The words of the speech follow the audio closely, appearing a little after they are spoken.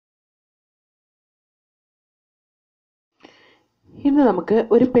ഇന്ന് നമുക്ക്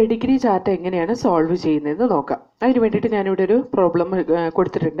ഒരു പെഡിഗ്രി ചാർട്ട് എങ്ങനെയാണ് സോൾവ് ചെയ്യുന്നതെന്ന് നോക്കാം. അതിന് വേണ്ടിയിട്ട് ഞാനിവിടെ ഒരു പ്രോബ്ലം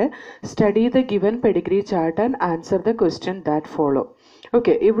കൊടുത്തിട്ടുണ്ട്. Study the given Pedigree chart and answer the question that follow.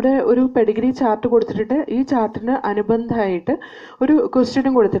 Okay, ഇവിടെ ഒരു പെഡിഗ്രി ചാർട്ട് കൊടുത്തിട്ടുണ്ട്. ഈ ചാർട്ടിന് അനുബന്ധമായിട്ട് ഒരു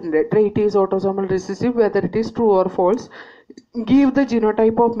ക്വസ്റ്റ്യനും കൊടുത്തിട്ടുണ്ട്. Trait is autosomal recessive, whether it is true or false, give the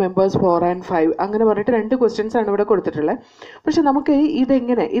ജിനോടൈപ്പ് of members 4 and 5. അങ്ങനെ പറഞ്ഞിട്ട് 2 ക്വസ്റ്റ്യൻസ് ആണ് ഇവിടെ കൊടുത്തിട്ടുള്ളത്. പക്ഷെ നമുക്ക് ഇത്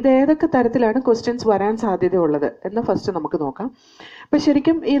ഏതൊക്കെ തരത്തിലാണ് ക്വസ്റ്റ്യൻസ് വരാൻ സാധ്യതയുള്ളത് എന്ന് ഫസ്റ്റ് നമുക്ക് നോക്കാം. അപ്പം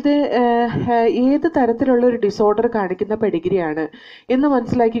ശരിക്കും ഇത് ഏത് തരത്തിലുള്ള ഒരു ഡിസോർഡർ കാണിക്കുന്ന പെഡിഗ്രിയാണ് എന്ന്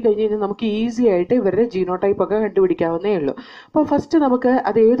മനസ്സിലാക്കി കഴിഞ്ഞ് കഴിഞ്ഞാൽ നമുക്ക് ഈസി ആയിട്ട് ഇവരുടെ ജീനോടൈപ്പ് ഒക്കെ കണ്ടുപിടിക്കാവുന്നേ ഉള്ളൂ. അപ്പോൾ ഫസ്റ്റ് നമുക്ക്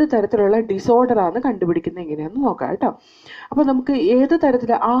അത് ഏത് തരത്തിലുള്ള ഡിസോർഡറാണ് കണ്ടുപിടിക്കുന്നത് എങ്ങനെയാണെന്ന് നോക്കാം കേട്ടോ. അപ്പോൾ നമുക്ക് ഏത്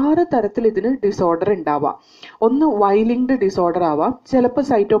തരത്തിൽ 6 തരത്തിൽ ഇതിന് ഡിസോർഡർ ഉണ്ടാവാം. ഒന്ന് വൈലിങ്ഡ് ഡിസോർഡർ ആവാം, ചിലപ്പോൾ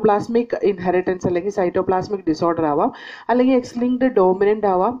സൈറ്റോപ്ലാസ്മിക് ഇൻഹെറിറ്റൻസ് അല്ലെങ്കിൽ സൈറ്റോപ്ലാസ്മിക് ഡിസോർഡർ ആവാം, അല്ലെങ്കിൽ എക്സ്-ലിങ്ക്ഡ് ഡോമിനൻ്റ്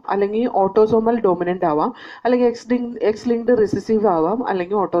ആവാം, അല്ലെങ്കിൽ ഓട്ടോസോമൽ ഡോമിനൻ്റ് ആവാം, അല്ലെങ്കിൽ എക്സ്-ലിങ്ക്ഡ് റിസസീവ് ആവാം,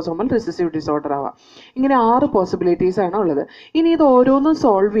 അല്ലെങ്കിൽ ഓട്ടോസോമൽ റിസസീവ് ഡിസോർഡർ ആവാം. ഇങ്ങനെ 6 പോസിബിലിറ്റീസ് ആണ് ഉള്ളത്. ഇനി ഇത് ഓരോന്നും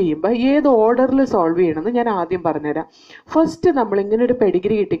സോൾവ് ചെയ്യുമ്പോൾ ഏത് ഓർഡറിൽ സോൾവ് ചെയ്യണമെന്ന് ഞാൻ ആദ്യം പറഞ്ഞുതരാം. ഫസ്റ്റ് നമ്മൾ ഇങ്ങനെ ഒരു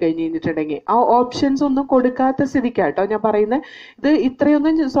പെഡിഗ്രി കിട്ടിക്കഴിഞ്ഞ് കഴിഞ്ഞിട്ടുണ്ടെങ്കിൽ ആ ഓപ്ഷൻസ് ഒന്നും കൊടുക്കാത്ത സ്ഥിതിക്കാട്ടോ ഞാൻ പറയുന്നത്. ഇത്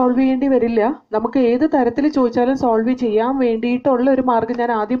ഇത്രയൊന്നും സോൾവ് ചെയ്യേണ്ടി വരില്ല. നമുക്ക് ഏത് തരത്തിൽ ചോദിച്ചാലും സോൾവ് ചെയ്യാൻ വേണ്ടിയിട്ടുള്ള ഒരു മാർഗ്ഗം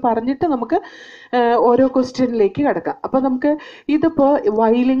ഞാൻ ആദ്യം പറഞ്ഞിട്ട് നമുക്ക് ഓരോ ക്വസ്റ്റ്യനിലേക്ക് കിടക്കാം. അപ്പോൾ നമുക്ക് ഇതിപ്പോൾ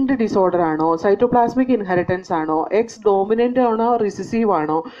വൈലിങ്ഡ് ഡിസോർഡർ ആണോ, സൈറ്റോപ്ലാസ്മിക് ഇൻഹെറിറ്റൻസ് ആണോ, എക്സ് ഡോമിനൻ്റ് ആണോ റിസസീവ്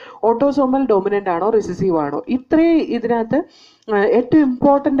ആണോ, ഓട്ടോസോമൽ ഡോമിനൻ്റ് ആണോ റിസസീവ് ആണോ, ഇത്രയും ഇതിനകത്ത് ഏറ്റവും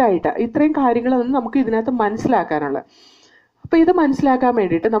ഇമ്പോർട്ടൻ്റ് ആയിട്ട് ഇത്രയും കാര്യങ്ങളൊന്നും നമുക്ക് ഇതിനകത്ത് മനസ്സിലാക്കാനുള്ളത്. അപ്പോൾ ഇത് മനസ്സിലാക്കാൻ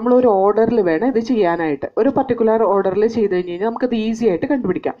വേണ്ടിയിട്ട് നമ്മൾ ഒരു ഓർഡറിൽ വേണം ഇത് ചെയ്യാനായിട്ട്. ഒരു പർട്ടിക്കുലർ ഓർഡറിൽ ചെയ്ത് കഴിഞ്ഞ് കഴിഞ്ഞാൽ നമുക്കത് ഈസി ആയിട്ട്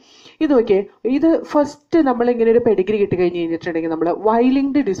കണ്ടുപിടിക്കാം. ഇത് നോക്കിയേ, ഇത് ഫസ്റ്റ് നമ്മളിങ്ങനെ ഒരു പെഡിഗ്രി കിട്ടി കഴിഞ്ഞ് കഴിഞ്ഞിട്ടുണ്ടെങ്കിൽ നമ്മൾ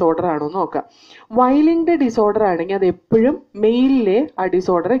വൈലിങ്ഡ് ഡിസോർഡർ ആണോ എന്ന് നോക്കാം. വൈലിങ്ഡ് ഡിസോർഡർ ആണെങ്കിൽ അത് എപ്പോഴും മെയിലിലെ ആ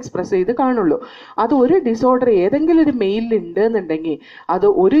ഡിസോർഡർ എക്സ്പ്രസ് ചെയ്ത് കാണുള്ളൂ. അത് ഒരു ഡിസോർഡർ ഏതെങ്കിലും ഒരു മെയിലിൽ ഉണ്ട് എന്നുണ്ടെങ്കിൽ അത്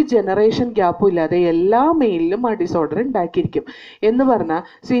ഒരു ജനറേഷൻ ഗ്യാപ്പും ഇല്ലാതെ എല്ലാ മെയിലിലും ആ ഡിസോർഡർ ഉണ്ടാക്കിയിരിക്കും. എന്ന് പറഞ്ഞാൽ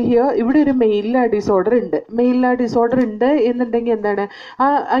ഇവിടെ ഒരു മെയിലിൽ ആ ഡിസോർഡർ ഉണ്ട്, എന്നുണ്ടെങ്കിൽ എന്താണ്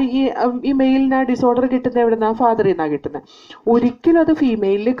ഈ മെയിലിന് ആ ഡിസോർഡർ കിട്ടുന്നത് എവിടെ നിന്നാ? ഫാദറിൽ നിന്നാണ് കിട്ടുന്നത്. ഒരിക്കലും അത്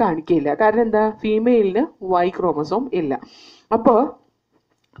ഫീമെയിലിൽ കാണിക്കില്ല. കാരണം എന്താ? ഫീമെയിലിന് Y ക്രോമസോം ഇല്ല. അപ്പോൾ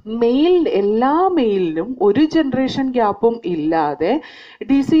എല്ലാ മെയിലിനും ഒരു ജനറേഷൻ ഗ്യാപ്പും ഇല്ലാതെ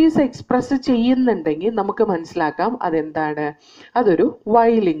ഡിസീസ് എക്സ്പ്രസ് ചെയ്യുന്നുണ്ടെങ്കിൽ നമുക്ക് മനസ്സിലാക്കാം അതെന്താണ്, അതൊരു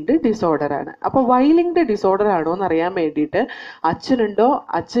വൈലിങ്ഡ് ഡിസോർഡർ ആണ്. അപ്പോൾ വൈലിങ്ഡ് ഡിസോർഡർ ആണോ എന്ന് അറിയാൻ വേണ്ടിയിട്ട് അച്ഛനുണ്ടോ,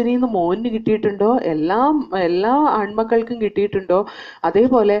 അച്ഛനിൽ നിന്ന് മോന് കിട്ടിയിട്ടുണ്ടോ, എല്ലാ ആൺമക്കൾക്കും കിട്ടിയിട്ടുണ്ടോ,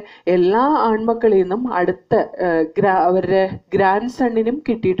 അതേപോലെ എല്ലാ ആൺമക്കളിൽ നിന്നും അടുത്ത അവരുടെ ഗ്രാൻഡ് സണ്ണിനും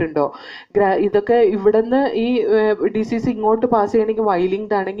കിട്ടിയിട്ടുണ്ടോ, ഇതൊക്കെ ഇവിടുന്ന് ഈ ഡിസീസ് ഇങ്ങോട്ട് പാസ് ചെയ്യണമെങ്കിൽ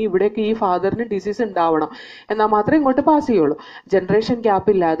വൈലിങ്ഡ് ആണെങ്കിൽ ഇവിടേക്ക് ഈ ഫാദറിന് ഡിസീസ് ഉണ്ടാവണം, എന്നാൽ മാത്രമേ ഇങ്ങോട്ട് പാസ് ചെയ്യുള്ളൂ. ജനറേഷൻ ഗ്യാപ്പ്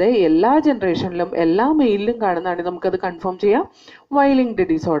ഇല്ലാതെ എല്ലാ ജനറേഷനിലും എല്ലാ മെയിലിലും കാണുന്നതാണ് നമുക്കത് കൺഫേം ചെയ്യാം വൈലിങ്ഡ്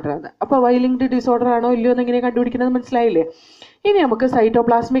ഡിസോർഡർ ആണ്. അപ്പോൾ വൈലിങ്ഡ് ഡിസോർഡർ ആണോ ഇല്ലയോ എന്ന് എങ്ങനെ കണ്ടുപിടിക്കുന്നത് മനസ്സിലായില്ലേ? ഇനി നമുക്ക്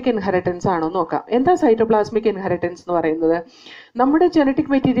സൈറ്റോപ്ലാസ്മിക് ഇൻഹെറിറ്റൻസ് ആണോ നോക്കാം. എന്താ സൈറ്റോപ്ലാസ്മിക് ഇൻഹെറിറ്റൻസ് എന്ന് പറയുന്നത്? നമ്മുടെ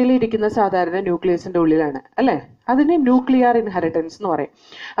ജനറ്റിക് മെറ്റീരിയലിൽ ഇരിക്കുന്ന സാധാരണ ന്യൂക്ലിയസിന്റെ ഉള്ളിലാണ് അല്ലേ? അതിന് ന്യൂക്ലിയർ ഇൻഹെറിറ്റൻസ് എന്ന് പറയും.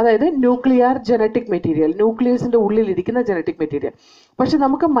 അതായത് ന്യൂക്ലിയർ ജനറ്റിക് മെറ്റീരിയൽ, ന്യൂക്ലിയസിന്റെ ഉള്ളിലിരിക്കുന്ന ജനറ്റിക് മെറ്റീരിയൽ. പക്ഷെ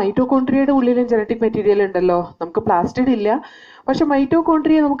നമുക്ക് മൈറ്റോകോൺട്രിയയുടെ ഉള്ളിലും ജനറ്റിക് മെറ്റീരിയൽ ഉണ്ടല്ലോ. നമുക്ക് പ്ലാസ്റ്റിഡ് ഇല്ല, പക്ഷെ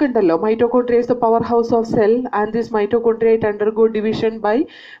mitochondria നമുക്കുണ്ടല്ലോ. Mitochondria is the power house of cell and this mitochondria undergo division by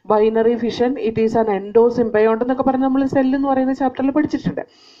binary fission. It is an എൻഡോസിംബയോണ്ട് എന്നൊക്കെ പറഞ്ഞ് നമ്മൾ സെൽ എന്ന് പറയുന്ന ചാപ്റ്ററിൽ പഠിച്ചിട്ടുണ്ട്.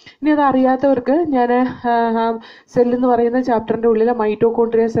 ഇനി അത് അറിയാത്തവർക്ക് ഞാൻ സെൽ എന്ന് പറയുന്ന ചാപ്റ്ററിൻ്റെ ഉള്ളിലെ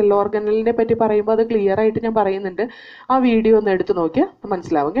മൈറ്റോകോൺട്രിയ സെൽ ഓർഗനലിനെ പറ്റി പറയുമ്പോൾ അത് ക്ലിയർ ആയിട്ട് ഞാൻ പറയുന്നുണ്ട്. ആ വീഡിയോ ഒന്ന് എടുത്ത് നോക്കിയാൽ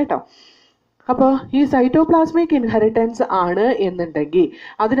മനസ്സിലാവും കേട്ടോ. അപ്പോൾ ഈ സൈറ്റോപ്ലാസ്മിക് ഇൻഹെറിറ്റൻസ് ആണ് എന്നുണ്ടെങ്കിൽ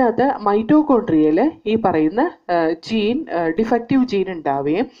അതിനകത്ത് മൈറ്റോകോൺട്രിയയിൽ ഈ പറയുന്ന ജീൻ ഡിഫക്റ്റീവ് ജീൻ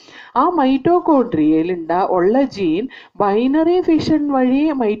ഉണ്ടാവുകയും ആ മൈറ്റോകോൺട്രിയയിൽ ഉള്ള ജീൻ ബൈനറി ഫിഷൻ വഴി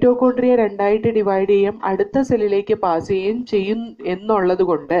മൈറ്റോകോൺട്രിയ 2ആയിട്ട് ഡിവൈഡ് ചെയ്യും, അടുത്ത സെല്ലിലേക്ക് പാസ് ചെയ്യും എന്നുള്ളത്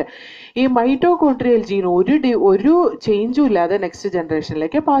കൊണ്ട് ഈ മൈറ്റോകോൺട്രിയൽ ജീൻ ഒരു ചേഞ്ചും ഇല്ലാതെ നെക്സ്റ്റ്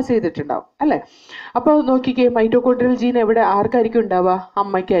ജനറേഷനിലേക്ക് പാസ് ചെയ്തിട്ടുണ്ടാവും അല്ലേ? അപ്പോൾ നോക്കിക്കേ, മൈറ്റോകോൺട്രിയൽ ജീൻ എവിടെ ആർക്കായിരിക്കും ഉണ്ടാവുക?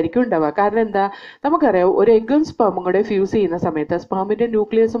 അമ്മയ്ക്കായിരിക്കും ഉണ്ടാവുക. കാരണം എന്താ? നമുക്കറിയാം, ഒരു എഗ്ഗും സ്പെർമും കൂടെ ഫ്യൂസ് ചെയ്യുന്ന സമയത്ത് സ്പെർമിന്റെ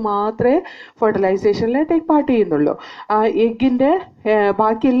ന്യൂക്ലിയസ് മാത്രമേ ഫെർട്ടിലൈസേഷനിൽ ടേക്ക് പാർട്ട് ചെയ്യുന്നുള്ളൂ. എഗ്ഗിന്റെ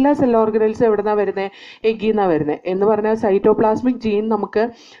ബാക്കി എല്ലാ സെൽ ഓർഗനൽസും എവിടെന്നാ വരുന്നത്? എഗ്ഗിൽ നിന്നാണ് വരുന്നത്. എന്ന് പറഞ്ഞാൽ സൈറ്റോപ്ലാസ്മിക് ജീൻ നമുക്ക്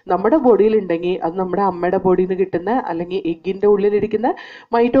നമ്മുടെ ബോഡിയിൽ ഉണ്ടെങ്കിൽ അത് നമ്മുടെ അമ്മയുടെ ബോഡിയിൽ നിന്ന് കിട്ടുന്ന അല്ലെങ്കിൽ എഗ്ഗിന്റെ ഉള്ളിലിരിക്കുന്ന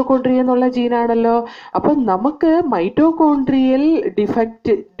മൈറ്റോകോൺട്രിയ എന്നുള്ള ജീനാണല്ലോ. അപ്പം നമുക്ക് മൈറ്റോകോൺട്രിയൽ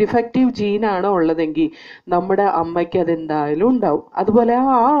ഡിഫക്റ്റീവ് ജീനാണോ ഉള്ളതെങ്കിൽ നമ്മുടെ അമ്മയ്ക്ക് അതെന്തായാലും ഉണ്ടാവും. അതുപോലെ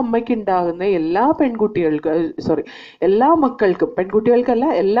ആ അമ്മയ്ക്ക് ഉണ്ടാകുന്ന എല്ലാ മക്കൾക്കും, പെൺകുട്ടികൾക്കല്ല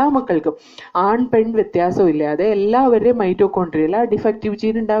എല്ലാ മക്കൾക്കും ആൺ പെൺ വ്യത്യാസം ഇല്ലാതെ എല്ലാവരുടെയും മൈറ്റോകോൺട്രിയൽ ആ ഡിഫക്റ്റീവ്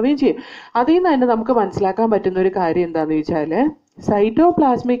ജീൻ ഉണ്ടാവുകയും ചെയ്യും. അതിൽ നിന്ന് തന്നെ നമുക്ക് മനസ്സിലാക്കാൻ പറ്റുന്ന ഒരു കാര്യം എന്താണെന്ന് വെച്ചാൽ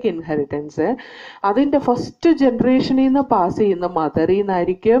സൈറ്റോപ്ലാസ്മിക് ഇൻഹെറിറ്റൻസ് അതിൻ്റെ ഫസ്റ്റ് ജനറേഷനിൽ നിന്ന് പാസ് ചെയ്യുന്ന മദറിൽ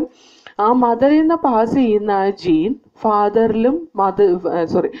നിന്നായിരിക്കും. ആ മദറിൽ നിന്ന് പാസ് ചെയ്യുന്ന ആ ജീൻ ഫാദറിലും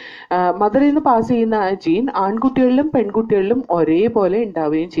മദറിൽ നിന്ന് പാസ് ചെയ്യുന്ന ആ ജീൻ ആൺകുട്ടികളിലും പെൺകുട്ടികളിലും ഒരേപോലെ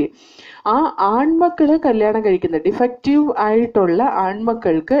ഉണ്ടാവുകയും ചെയ്യും. ആ ആൺമക്കള് കല്യാണം കഴിക്കുന്ന ഡിഫക്റ്റീവ് ആയിട്ടുള്ള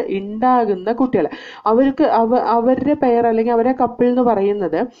ആൺമക്കൾക്ക് ഉണ്ടാകുന്ന കുട്ടികൾ അവരുടെ പെയർ അല്ലെങ്കിൽ അവരുടെ കപ്പിൾ എന്ന്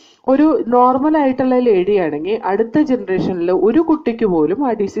പറയുന്നത് ഒരു നോർമൽ ആയിട്ടുള്ള ലേഡി ആണെങ്കിൽ അടുത്ത ജനറേഷനിൽ ഒരു കുട്ടിക്ക് പോലും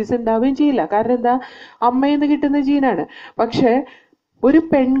ആ ഡിസീസ് ഉണ്ടാവുകയും ചെയ്യില്ല. കാരണം എന്താ, അമ്മയിൽ നിന്ന് കിട്ടുന്ന ജീനാണ്. പക്ഷെ ഒരു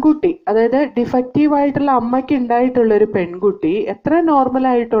പെൺകുട്ടി, അതായത് ഡിഫക്റ്റീവ് ആയിട്ടുള്ള അമ്മയ്ക്ക് ഉണ്ടായിട്ടുള്ള ഒരു പെൺകുട്ടി എത്ര നോർമൽ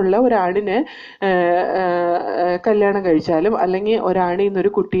ആയിട്ടുള്ള ഒരാണിന് കല്യാണം കഴിച്ചാലും അല്ലെങ്കിൽ ഒരാണിൽ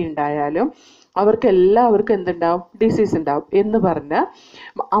നിന്നൊരു കുട്ടി ഉണ്ടായാലും അവർക്കെല്ലാവർക്കും എന്തുണ്ടാവും, ഡിസീസ് ഉണ്ടാവും. എന്ന് പറഞ്ഞാൽ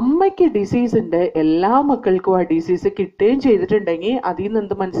അമ്മയ്ക്ക് ഡിസീസ് ഉണ്ട്, എല്ലാ മക്കൾക്കും ആ ഡിസീസ് കിട്ടുകയും ചെയ്തിട്ടുണ്ടെങ്കിൽ അതിൽ നിന്ന്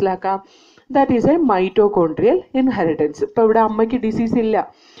എന്ത് മനസ്സിലാക്കാം, that is A mitochondrial inheritance. ഇപ്പൊ ഇവിടെ അമ്മയ്ക്ക് ഡിസീസ് ഇല്ല,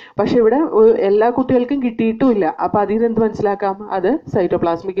 പക്ഷെ ഇവിടെ എല്ലാ കുട്ടികൾക്കും കിട്ടിയിട്ടുമില്ല. അപ്പൊ അതിൽ നിന്ന് എന്ത് മനസ്സിലാക്കാം, അത്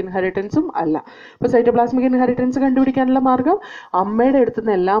സൈറ്റോപ്ലാസ്മിക് ഇൻഹെറിറ്റൻസും അല്ല. അപ്പൊ സൈറ്റോപ്ലാസ്മിക് ഇൻഹെറിറ്റൻസ് കണ്ടുപിടിക്കാനുള്ള മാർഗം അമ്മയുടെ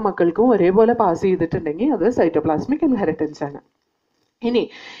അടുത്തുനിന്ന് എല്ലാ മക്കൾക്കും ഒരേപോലെ പാസ് ചെയ്തിട്ടുണ്ടെങ്കിൽ അത് സൈറ്റോപ്ലാസ്മിക് ഇൻഹെറിറ്റൻസ് ആണ്. ഇനി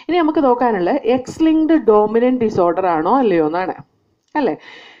നമുക്ക് നോക്കാനുള്ള എക്സ് ലിങ്ക്ഡ് ഡോമിനന്റ് ഡിസോർഡർ ആണോ അല്ലയോ എന്നാണ്. അല്ലേ,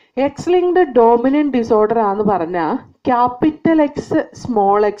 എക്സ് ലിങ്ക്ഡ് ഡോമിനന്റ് ഡിസോർഡർ ആണെന്ന് പറഞ്ഞാൽ ക്യാപിറ്റൽ എക്സ്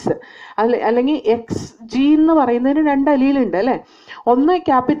സ്മോൾ എക്സ് അല്ലെങ്കിൽ എക്സ് ജി എന്ന് പറയുന്നതിന് രണ്ട് അലീലുണ്ട് അല്ലേ. ഒന്ന്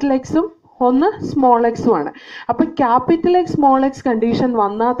ക്യാപിറ്റൽ എക്സും ഒന്ന് സ്മോൾ എക്സും ആണ്. അപ്പൊ capital X small X condition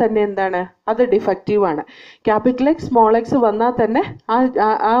വന്നാൽ തന്നെ എന്താണ്, അത് ഡിഫക്റ്റീവ് ആണ്. ക്യാപിറ്റൽ എക്സ് സ്മോൾ എക്സ് വന്നാൽ തന്നെ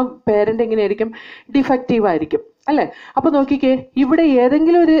ആ പേരന്റ് എങ്ങനെയായിരിക്കും, ഡിഫക്റ്റീവ് ആയിരിക്കും അല്ലെ. അപ്പൊ നോക്കിക്കേ, ഇവിടെ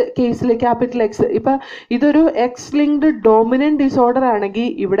ഏതെങ്കിലും ഒരു കേസിൽ ക്യാപിറ്റൽ എക്സ്, ഇപ്പൊ ഇതൊരു എക്സ് ലിങ്ക്ഡ് ഡോമിനന്റ് ഡിസോർഡർ ആണെങ്കിൽ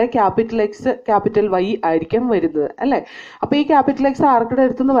ഇവിടെ ക്യാപിറ്റൽ എക്സ് ക്യാപിറ്റൽ വൈ ആയിരിക്കും വരുന്നത് അല്ലെ. അപ്പൊ ഈ ക്യാപിറ്റൽ എക്സ് ആർക്കുടെ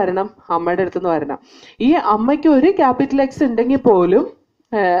അടുത്തുനിന്ന് വരണം, അമ്മയുടെ അടുത്തുനിന്ന് വരണം. ഈ അമ്മയ്ക്ക് ഒരു ക്യാപിറ്റൽ എക്സ് ഉണ്ടെങ്കിൽ പോലും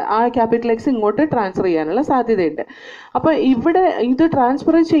ആ ക്യാപിറ്റൽ എക്സ് ഇങ്ങോട്ട് ട്രാൻസ്ഫർ ചെയ്യാനുള്ള സാധ്യതയുണ്ട്. അപ്പൊ ഇവിടെ ഇത്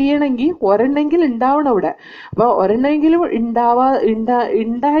ട്രാൻസ്ഫർ ചെയ്യണമെങ്കിൽ ഒരെണ്ണെങ്കിലും ഉണ്ടാവണം ഇവിടെ. അപ്പൊ ഒരെണ്ണെങ്കിലും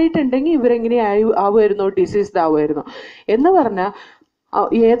ഉണ്ടായിട്ടുണ്ടെങ്കിൽ ആവുമായിരുന്നു, ഡിസീസ്ഡ് ആവുമായിരുന്നു. എന്ന് പറഞ്ഞാൽ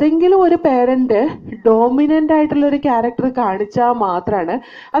ഏതെങ്കിലും ഒരു പേരന്റ് ഡോമിനന്റ് ആയിട്ടുള്ള ഒരു ക്യാരക്ടർ കാണിച്ചാൽ മാത്രമാണ്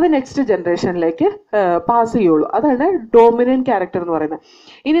അത് നെക്സ്റ്റ് ജനറേഷനിലേക്ക് പാസ് ചെയ്യുള്ളൂ. അതാണ് ഡോമിനന്റ് ക്യാരക്ടർ എന്ന് പറയുന്നത്.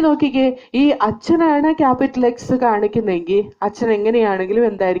 ഇനി നോക്കിക്കേ, ഈ അച്ഛനാണ് ക്യാപിറ്റൽ എക്സ് കാണിക്കുന്നെങ്കിൽ അച്ഛൻ എങ്ങനെയാണെങ്കിലും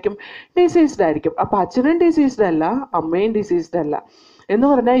എന്തായിരിക്കും, ഡിസീസ്ഡ് ആയിരിക്കും. അപ്പൊ അച്ഛനും ഡിസീസ്ഡ് അല്ല, അമ്മയും ഡിസീസ്ഡ് അല്ല. എന്ന്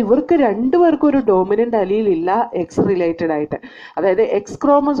പറഞ്ഞാൽ ഇവർക്ക് രണ്ടുപേർക്കും ഒരു ഡോമിനന്റ് അലീൽ ഇല്ല എക്സ് റിലേറ്റഡ് ആയിട്ട്. അതായത് എക്സ്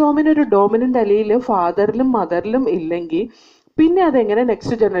ക്രോമസോമിന് ഒരു ഡോമിനന്റ് അലീൽ ഫാദറിലും മദറിലും ഇല്ലെങ്കിൽ പിന്നെ അതെങ്ങനെ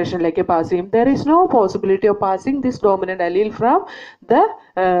നെക്സ്റ്റ് ജനറേഷനിലേക്ക് പാസ് ചെയ്യും? There is no possibility of passing this dominant അലീൽ from the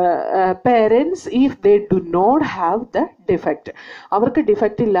parents if they do not have the defect. അവർക്ക്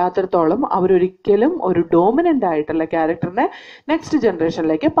ഡിഫക്റ്റ് ഇല്ലാത്തിടത്തോളം അവരൊരിക്കലും ഒരു ഡോമിനന്റ് ആയിട്ടുള്ള ക്യാരക്ടറിനെ നെക്സ്റ്റ്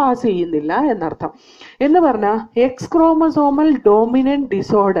ജനറേഷനിലേക്ക് പാസ് ചെയ്യുന്നില്ല എന്നർത്ഥം. എന്ന് പറഞ്ഞാൽ X chromosomal dominant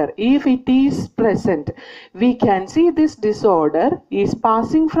disorder if it is present we can see this disorder is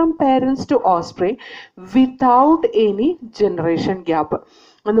passing from parents to offspring without any generation gap.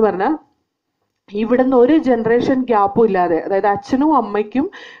 എന്ന് പറഞ്ഞാൽ ഇവിടുന്ന് ഒരു ജനറേഷൻ ഗ്യാപ്പും ഇല്ലാതെ, അതായത് അച്ഛനോ അമ്മയ്ക്കും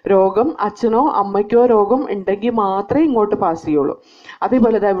രോഗം ഉണ്ടെങ്കിൽ മാത്രമേ ഇങ്ങോട്ട് പാസ് ചെയ്യുള്ളൂ.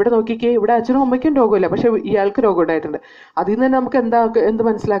 അതേപോലെ ഇവിടെ നോക്കിക്കേ, ഇവിടെ അച്ഛനും അമ്മയ്ക്കും രോഗമില്ല, പക്ഷെ ഇയാൾക്ക് രോഗം ഉണ്ടായിട്ടുണ്ട്. അതിൽ നിന്ന് നമുക്ക് എന്ത്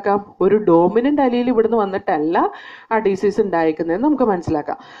മനസ്സിലാക്കാം, ഒരു ഡോമിനന്റ് അലീൽ ഇവിടുന്ന് വന്നിട്ടല്ല ആ ഡിസീസ് ഉണ്ടായിരിക്കുന്നതെന്ന് നമുക്ക്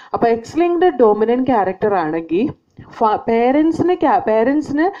മനസ്സിലാക്കാം. അപ്പൊ എക്സ് ലിങ്ക്ഡ് ഡോമിനന്റ് ക്യാരക്ടർ ആണെങ്കിൽ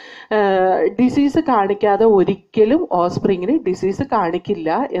പേരൻസിന് ഡിസീസ് കാണിക്കാതെ ഒരിക്കലും ഓസ്പ്രിങ്ങിന് ഡിസീസ് കാണിക്കില്ല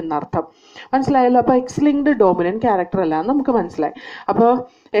എന്നർത്ഥം. മനസ്സിലായല്ലോ? അപ്പൊ എക്സ് ലിങ്ക്ഡ് ഡോമിനന്റ് ക്യാരക്ടർ അല്ല എന്ന് നമുക്ക് മനസ്സിലായി. അപ്പോൾ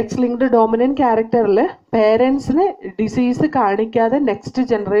എക്സ് ലിങ്ക്ഡ് ഡോമിനന്റ് ക്യാരക്ടറിൽ പേരൻസിന് ഡിസീസ് കാണിക്കാതെ നെക്സ്റ്റ്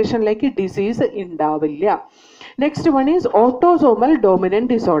ജനറേഷനിലേക്ക് ഡിസീസ് ഉണ്ടാവില്ല. Next one is autosomal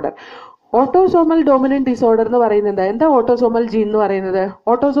dominant disorder. Autosomal dominant disorder എന്ന് പറയുന്നത് എന്താ ഓട്ടോസോമൽ ജീൻ എന്ന് പറയുന്നത്?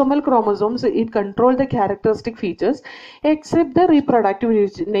 Autosomal chromosomes it control the characteristic features except the reproductive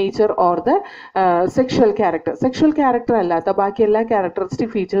nature or the sexual character അല്ലാത്ത ബാക്കി എല്ലാ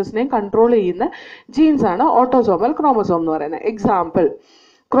ക്യാരക്ടറിസ്റ്റിക് ഫീച്ചേഴ്സിനെയും കൺട്രോൾ ചെയ്യുന്ന ജീൻസ് ആണ് ഓട്ടോസോമൽ ക്രോമസോം എന്ന് പറയുന്നത്. എക്സാമ്പിൾ,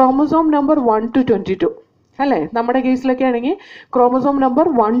 ക്രോമസോം നമ്പർ 1 to 22 അല്ലേ. നമ്മുടെ കേസിലൊക്കെ ആണെങ്കിൽ chromosome number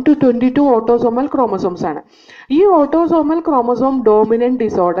 1 to 22 autosomal chromosomes ആണ്. ഈ ഓട്ടോസോമൽ ക്രോമസോം ഡോമിനന്റ്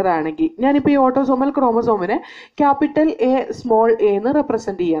ഡിസോർഡർ ആണെങ്കിൽ ഞാനിപ്പോൾ ഈ autosomal ക്രോമസോമിനെ capital A small A എന്ന്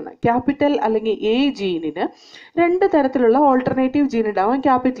റെപ്രസെന്റ് ചെയ്യാണ്. ക്യാപിറ്റൽ അല്ലെങ്കിൽ എ ജീനിന് രണ്ട് തരത്തിലുള്ള ഓൾട്ടർനേറ്റീവ് ജീൻ ഉണ്ടാവും,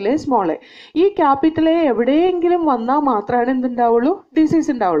 ക്യാപിറ്റൽ എ സ്മോൾ എ. ഈ ക്യാപിറ്റൽ എ എവിടെയെങ്കിലും വന്നാൽ മാത്രമാണ് എന്തുണ്ടാവുള്ളൂ,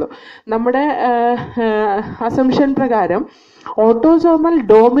 ഡിസീസ് ഉണ്ടാവുള്ളൂ. നമ്മുടെ അസംഷൻ പ്രകാരം ഓട്ടോസോമൽ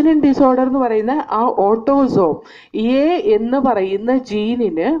ഡോമിനന്റ് ഡിസോർഡർ എന്ന് പറയുന്ന ആ ഓട്ടോസോം എ എന്ന് പറയുന്ന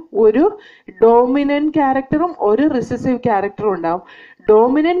ജീനിന് ഒരു ഡോമിനന്റ് ക്യാരക്ടറും ഒരു റിസസീവ് ക്യാരക്ടറും ഉണ്ടാവും.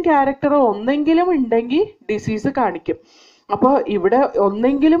 ഡോമിനന്റ് ക്യാരക്ടർ ഒന്നെങ്കിലും ഉണ്ടെങ്കിൽ ഡിസീസ് കാണിക്കും. അപ്പോൾ ഇവിടെ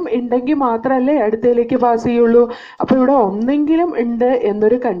ഒന്നെങ്കിലും ഉണ്ടെങ്കിൽ മാത്രമല്ലേ അടുത്തയിലേക്ക് പാസ് ചെയ്യുള്ളൂ. അപ്പോൾ ഇവിടെ ഒന്നെങ്കിലും ഉണ്ട്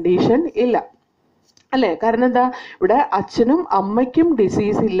എന്നൊരു കണ്ടീഷൻ ഇല്ല അല്ലേ? കാരണം എന്താ, ഇവിടെ അച്ഛനും അമ്മയ്ക്കും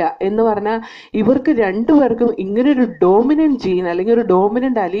ഡിസീസ് ഇല്ല എന്ന് പറഞ്ഞാൽ ഇവർക്ക് രണ്ടുപേർക്കും ഇങ്ങനൊരു ഡോമിനന്റ് ജീൻ അല്ലെങ്കിൽ ഒരു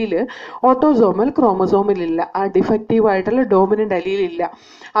ഡോമിനന്റ് അലീൽ ഓട്ടോസോമൽ ക്രോമസോമിൽ ഇല്ല. ആ ഡിഫക്റ്റീവ് ആയിട്ടുള്ള ഡോമിനന്റ് അലീൽ ഇല്ല.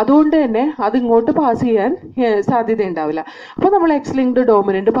 അതുകൊണ്ട് തന്നെ അത് ഇങ്ങോട്ട് പാസ് ചെയ്യാൻ സാധ്യത ഉണ്ടാവില്ല. അപ്പോൾ നമ്മൾ എക്സ് ലിങ്ക്ഡ്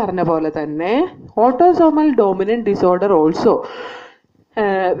ഡോമിനന്റ് പറഞ്ഞ പോലെ തന്നെ autosomal dominant disorder also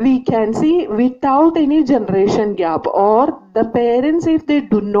we can see without any generation gap, or the parents, if they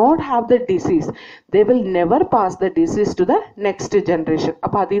do not have the disease, they will never pass the disease to the next generation.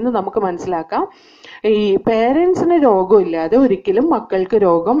 അപ്പോൾ അതിൽ നിന്ന് നമുക്ക് മനസ്സിലാക്കാം ഈ പേരൻസിന് രോഗമില്ലാതെ ഒരിക്കലും മക്കൾക്ക്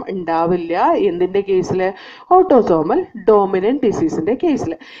രോഗം ഉണ്ടാവില്ല. എന്തിൻ്റെ കേസിൽ? ഓട്ടോസോമൽ ഡോമിനന്റ് ഡിസീസിന്റെ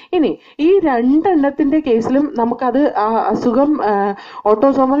കേസിൽ. ഇനി ഈ രണ്ടെണ്ണത്തിന്റെ കേസിലും നമുക്കത് അസുഖം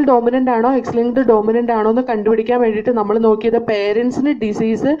ഓട്ടോസോമൽ ഡോമിനന്റ് ആണോ എക്സ് ലിങ്ക്ഡ് ഡോമിനന്റ് ആണോ എന്ന് കണ്ടുപിടിക്കാൻ വേണ്ടിയിട്ട് നമ്മൾ നോക്കിയത് പേരൻസിന്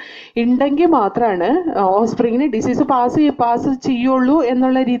ഡിസീസ് ഉണ്ടെങ്കിൽ മാത്രമാണ് ഓഫ്സ്പ്രിങ്ങിന് ഡിസീസ് പാസ് ചെയ്യുള്ളൂ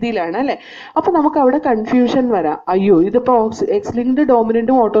എന്നുള്ള രീതിയിലാണ് അല്ലേ? അപ്പൊ നമുക്ക് അവിടെ കൺഫ്യൂഷൻ വരാം. അയ്യോ, ഇതിപ്പോ എക്സ് ലിങ്ക്ഡ്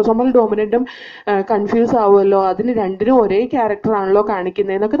ഡോമിനന്റും ഓട്ടോസോമൽ ഡോമിനന്റും കൺഫ്യൂസ് ആവുമല്ലോ, അതിന് രണ്ടിനും ഒരേ ക്യാരക്ടർ ആണല്ലോ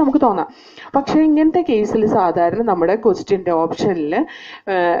കാണിക്കുന്നതെന്നൊക്കെ നമുക്ക് തോന്നാം. പക്ഷെ ഇങ്ങനത്തെ കേസിൽ സാധാരണ നമ്മുടെ ക്വസ്റ്റ്യൻ്റെ ഓപ്ഷനിൽ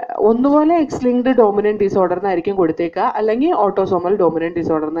ഒന്നുപോലെ എക്സ് ലിങ്ക്ഡ് ഡോമിനന്റ് ഡിസോർഡർ എന്നായിരിക്കും കൊടുത്തേക്കുക, അല്ലെങ്കിൽ ഓട്ടോസോമൽ ഡോമിനന്റ്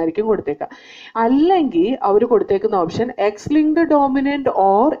ഡിസോർഡർ എന്നായിരിക്കും കൊടുത്തേക്കുക. അല്ലെങ്കിൽ അവർ കൊടുത്തേക്കുന്ന option X linked dominant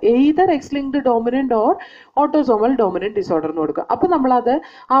or either X linked dominant or autosomal dominant disorder എന്ന് കൊടുക്കുക. അപ്പൊ നമ്മളത്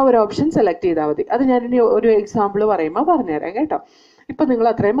ആ ഒരു ഓപ്ഷൻ സെലക്ട് ചെയ്താൽ മതി. അത് ഞാനിനി ഒരു എക്സാമ്പിൾ പറയുമ്പോൾ പറഞ്ഞുതരാം കേട്ടോ. ഇപ്പൊ നിങ്ങൾ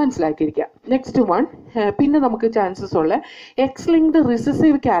അത്രയും മനസ്സിലാക്കിയിരിക്കുക. നെക്സ്റ്റ് വൺ, പിന്നെ നമുക്ക് ചാൻസസ് ഉള്ള എക്സ് ലിങ്ക്ഡ്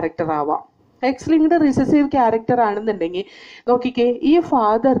റിസസീവ് ക്യാരക്ടർ ആവാം. എക്സ് ലിങ്ക്ഡ് റിസസീവ് ക്യാരക്ടർ ആണെന്നുണ്ടെങ്കിൽ നോക്കിക്കേ, ഈ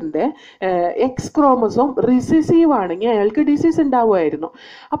ഫാദറിന്റെ എക്സ് ക്രോമസോം റിസസീവ് ആണെങ്കിൽ അയാൾക്ക് ഡിസീസ് ഉണ്ടാവുമായിരുന്നു.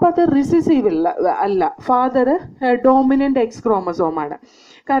 അപ്പൊ അത് റിസസീവ് അല്ല, ഫാദർ ഡോമിനന്റ് എക്സ് ക്രോമസോം ആണ്.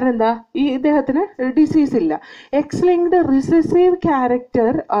 കാരണം എന്താ, ഈ ഇദ്ദേഹത്തിന് ഡിസീസ് ഇല്ല. എക്സ് ലിങ്ക്ഡ് റിസസീവ്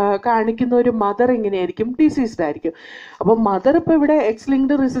ക്യാരക്ടർ കാണിക്കുന്ന ഒരു മദർ എങ്ങനെയായിരിക്കും? ഡിസീസ്ഡ് ആയിരിക്കും. അപ്പൊ മദർ ഇപ്പൊ ഇവിടെ എക്സ്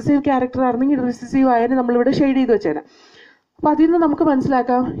ലിങ്ക്ഡ് റിസസീവ് ക്യാരക്ടർ ആണെങ്കിൽ റിസസീവ് ആയാലും നമ്മളിവിടെ ഷെയ്ഡ് ചെയ്ത് വെച്ചേനെ. അപ്പൊ അതിൽ നിന്ന് നമുക്ക്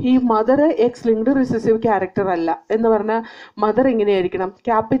മനസ്സിലാക്കാം ഈ mother X linked recessive character അല്ല എന്ന് പറഞ്ഞാൽ മദർ എങ്ങനെയായിരിക്കണം?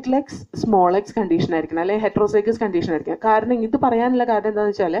 Capital X small X condition ആയിരിക്കണം, അല്ലെങ്കിൽ ഹെട്രോസൈഗസ് കണ്ടീഷൻ ആയിരിക്കണം. കാരണം ഇത് പറയാനുള്ള കാരണം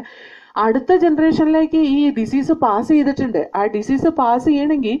എന്താണെന്ന് വെച്ചാൽ അടുത്ത ജനറേഷനിലേക്ക് ഈ ഡിസീസ് പാസ് ചെയ്തിട്ടുണ്ട്. ആ ഡിസീസ് പാസ്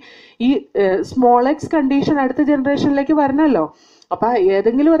ചെയ്യണമെങ്കിൽ ഈ സ്മോൾ എക്സ് കണ്ടീഷൻ അടുത്ത ജനറേഷനിലേക്ക് വരണമല്ലോ. അപ്പൊ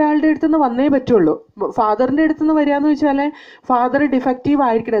ഏതെങ്കിലും ഒരാളുടെ അടുത്തുനിന്ന് വന്നേ പറ്റുള്ളൂ. ഫാദറിന്റെ അടുത്തുനിന്ന് വരികയെന്ന് വെച്ചാൽ ഫാദർ ഡിഫക്റ്റീവ്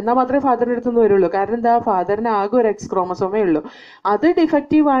ആയിരിക്കണം, എന്നാൽ മാത്രമേ ഫാദറിന്റെ അടുത്തുനിന്ന് വരുള്ളൂ. കാരണം എന്താ, ഫാദറിന് ആകെ ഒരു എക്സ് ക്രോമസോമേ ഉള്ളൂ. അത്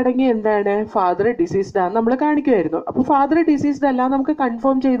ഡിഫക്റ്റീവ് ആണെങ്കിൽ എന്താണ്, ഫാദർ ഡിസീസ്ഡ് ആണെന്ന് നമ്മൾ കാണിക്കുമായിരുന്നു. അപ്പൊ ഫാദർ ഡിസീസ്ഡ് അല്ല നമുക്ക്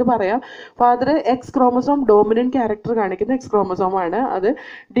കൺഫേം ചെയ്ത് പറയാം, father X chromosome dominant character കാണിക്കുന്ന എക്സ് ക്രോമസോം ആണ്, അത്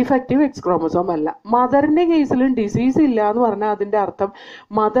ഡിഫക്റ്റീവ് എക്സ് ക്രോമസോം അല്ല. മദറിന്റെ കേസിലും ഡിസീസ് ഇല്ല എന്ന് പറഞ്ഞാൽ അതിന്റെ അർത്ഥം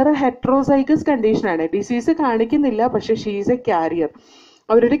മദർ ഹെട്രോസൈഗസ് കണ്ടീഷനാണ്, ഡിസീസ് കാണിക്കുന്നില്ല, പക്ഷെ ഷീസ് എ ക്യാരിയർ,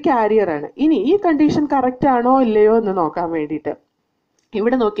 അവരുടെ ക്യാരിയർ ആണ്. ഇനി ഈ കണ്ടീഷൻ കറക്റ്റ് ആണോ ഇല്ലയോ എന്ന് നോക്കാൻ വേണ്ടിയിട്ട്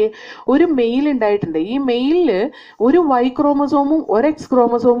ഇവിടെ നോക്കിയേ, ഒരു മെയിൽ ഉണ്ടായിട്ടുണ്ട്. ഈ മെയിലില് ഒരു വൈ ക്രോമസോമും ഒരു എക്സ്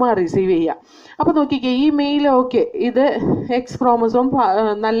ക്രോമസോമും റിസീവ് ചെയ്യുക. അപ്പൊ നോക്കിക്കേ, ഈ മെയിൽ ഓക്കെ, ഇത് എക്സ് ക്രോമസോം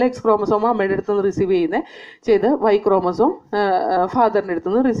നല്ല എക്സ് ക്രോമസോം അമ്മയുടെ അടുത്ത് നിന്ന് റിസീവ് ചെയ്ത് വൈ ക്രോമസോം ഫാദറിൻ്റെ അടുത്ത്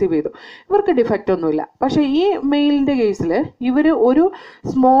നിന്ന് റിസീവ് ചെയ്തു. ഇവർക്ക് ഡിഫക്റ്റ് ഒന്നുമില്ല. പക്ഷെ ഈ മെയിലിന്റെ കേസിൽ ഇവർ ഒരു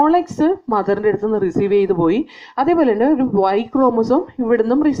സ്മോൾ എക്സ് മദറിന്റെ അടുത്ത് നിന്ന് റിസീവ് ചെയ്ത് പോയി, അതേപോലെ തന്നെ ഒരു വൈ ക്രോമസോം ഇവിടെ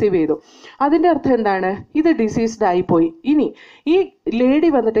നിന്നും റിസീവ് ചെയ്തു. അതിന്റെ അർത്ഥം എന്താണ്, ഇത് ഡിസീസ്ഡ് ആയിപ്പോയി. ഇനി ഈ ലേഡി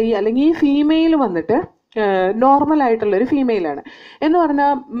വന്നിട്ട് അല്ലെങ്കിൽ ഈ ഫീമെയിൽ വന്നിട്ട് നോർമൽ ആയിട്ടുള്ളൊരു ഫീമെയിലാണ് എന്ന്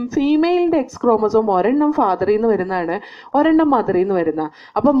പറഞ്ഞാൽ ഫീമെയിലിന്റെ എക്സ് ക്രോമസോം ഒരെണ്ണം ഫാദറിൽ നിന്ന് വരുന്നതാണ്, ഒരെണ്ണം മദറിൽ നിന്ന് വരുന്ന.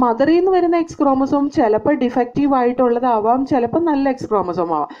 അപ്പം മദറിൽ നിന്ന് വരുന്ന എക്സ് ക്രോമസോം ചിലപ്പോൾ ഡിഫക്റ്റീവ് ആയിട്ടുള്ളതാവാം, ചിലപ്പോൾ നല്ല എക്സ്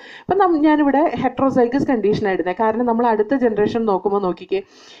ക്രോമസോം ആവാം. അപ്പം ഞാനിവിടെ ഹെട്രോസൈഗസ് കണ്ടീഷൻ ആയിരുന്നത്. കാരണം നമ്മൾ അടുത്ത ജനറേഷൻ നോക്കുമ്പോൾ നോക്കിക്കേ,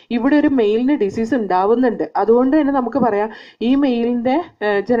 ഇവിടെ ഒരു മെയിലിന് ഡിസീസ് ഉണ്ടാവുന്നുണ്ട്. അതുകൊണ്ട് തന്നെ നമുക്ക് പറയാം ഈ മെയിലിന്റെ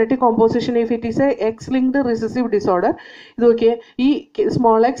genetic composition if it is A X linked recessive disorder, ഇത് നോക്കിയേ, ഈ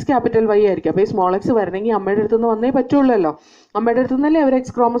സ്മോൾ എക്സ് ക്യാപിറ്റൽ വൈ ആയിരിക്കും. അപ്പോൾ ഈ സ്മോൾ എക്സ് വരണമെങ്കിൽ അമ്മയുടെ അടുത്തുനിന്ന് വന്നേ പറ്റുള്ളല്ലോ, അമ്മയുടെ അടുത്ത് നിന്നല്ലേ അവർ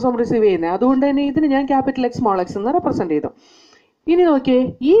എക്സ് ക്രോമസോം റിസീവ് ചെയ്യുന്നത്. അതുകൊണ്ട് തന്നെ ഇതിന് ഞാൻ ക്യാപിറ്റൽ എക്സ് സ്മോൾ എക്സ് എന്ന് റെപ്രസെന്റ് ചെയ്തു. ഇനി നോക്കിയേ,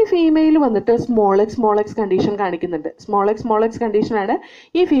 ഈ ഫീമെയിൽ വന്നിട്ട് സ്മോൾ എക്സ് കണ്ടീഷൻ കാണിക്കുന്നുണ്ട്. സ്മോൾ എക്സ് കണ്ടീഷനാണ്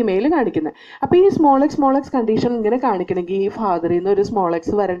ഈ ഫീമെയിൽ കാണിക്കുന്നത്. അപ്പൊ ഈ സ്മോൾ എക്സ് കണ്ടീഷൻ ഇങ്ങനെ കാണിക്കണമെങ്കിൽ ഈ ഫാദറിൽ നിന്ന് ഒരു സ്മോൾ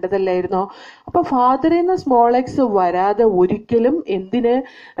എക്സ് വരേണ്ടതല്ലായിരുന്നോ? അപ്പൊ ഫാദറിൽ നിന്ന് സ്മോൾ എക്സ് വരാതെ ഒരിക്കലും എന്തിന്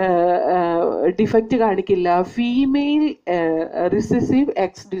ഡിഫക്റ്റ് കാണിക്കില്ല? ഫീമെയിൽ റിസസീവ്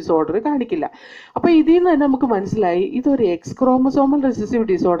എക്സ് ഡിസോർഡർ കാണിക്കില്ല. അപ്പൊ ഇതിൽ നിന്ന് തന്നെ നമുക്ക് മനസ്സിലായി ഇതൊരു എക്സ് ക്രോമസോമൽ റിസസീവ്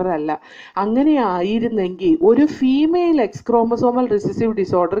ഡിസോർഡർ അല്ല. അങ്ങനെ ആയിരുന്നെങ്കിൽ ഒരു female X chromosome autosomal recessive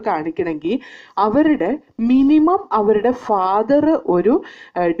disorder കാണിക്കണമെങ്കിൽ അവരുടെ മിനിമം അവരുടെ ഫാദർ ഒരു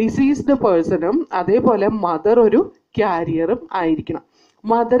ഡിസീസ്ഡ് പേഴ്സണും അതേപോലെ മദർ ഒരു ക്യാരിയറും ആയിരിക്കണം.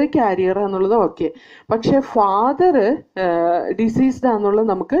 മദർ ക്യാരിയർ എന്നുള്ളത് ഓക്കെ, പക്ഷെ ഫാദർ ഡിസീസ്ഡ് ആണെന്നുള്ളത്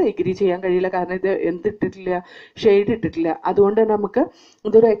നമുക്ക് എഗ്രി ചെയ്യാൻ കഴിയില്ല. കാരണം ഇത് എന്തിട്ടിട്ടില്ല, ഷെയ്ഡ് ഇട്ടിട്ടില്ല. അതുകൊണ്ട് തന്നെ നമുക്ക്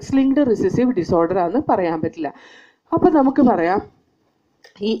ഇതൊരു എക്സ് ലിങ്ക്ഡ് റിസസീവ് ഡിസോർഡർ ആണെന്ന് പറയാൻ പറ്റില്ല. അപ്പം നമുക്ക് പറയാം,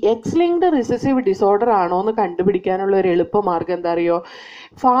 ഈ എക്സ് ലിങ്ക്ഡ് റിസസീവ് ഡിസോർഡർ ആണോ എന്ന് കണ്ടുപിടിക്കാനുള്ള ഒരു എളുപ്പമാർഗം എന്താ അറിയോ?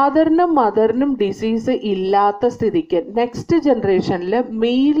 ഫാദറിനും മദറിനും ഡിസീസ് ഇല്ലാത്ത സ്ഥിതിക്ക് നെക്സ്റ്റ് ജനറേഷനിൽ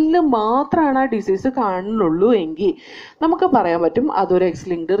മെയിലിൽ മാത്രമാണ് ആ ഡിസീസ് കാണുന്നുള്ളൂ എങ്കിൽ നമുക്ക് പറയാൻ പറ്റും അതൊരു എക്സ്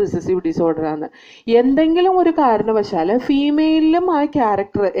ലിങ്ക്ഡ് റിസസീവ് ഡിസോർഡർ ആണ്. എന്തെങ്കിലും ഒരു കാരണവശാൽ ഫീമെയിലും ആ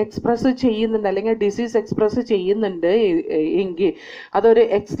ക്യാരക്ടർ എക്സ്പ്രസ് ചെയ്യുന്നുണ്ട് അല്ലെങ്കിൽ ഡിസീസ് എക്സ്പ്രസ് ചെയ്യുന്നുണ്ട് എങ്കിൽ അതൊരു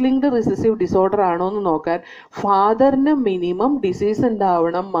എക്സ് ലിങ്ക്ഡ് റിസസീവ് ഡിസോർഡർ ആണോ എന്ന് നോക്കാൻ ഫാദറിന് മിനിമം ഡിസീസ് ഉണ്ടാവണം,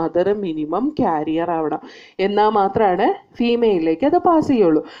 മദർ മിനിമം ക്യാരിയർ ആവണം. എന്നാൽ മാത്രമാണ് ഫീമെയിലേക്ക് അത് പാസ്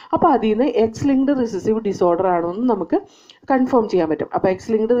ചെയ്യുള്ളൂ. അപ്പോൾ അതിൽ നിന്ന് എക്സ് ലിങ്ക്ഡ് റിസസീവ് ഡിസോർഡർ ആണോ എന്ന് നമുക്ക് കൺഫേം ചെയ്യാൻ പറ്റും. അപ്പോൾ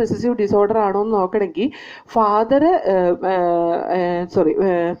എക്സ് ലിങ്ക്ഡ് റിസസീവ് ഡിസോർഡർ ആണോ എന്ന് നോക്കണമെങ്കിൽ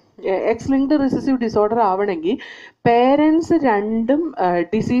എക്സ് ലിങ്ക്ഡ് റിസസീവ് ഡിസോർഡർ ആവണമെങ്കിൽ പേരൻസ് രണ്ടും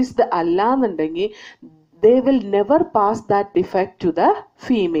ഡിസീസ്ഡ് അല്ല എന്നുണ്ടെങ്കിൽ they will never pass that defect to the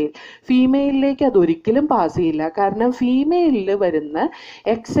female. ഫീമെയിലിലേക്ക് അതൊരിക്കലും പാസ് ചെയ്യില്ല. കാരണം ഫീമെയിലിൽ വരുന്ന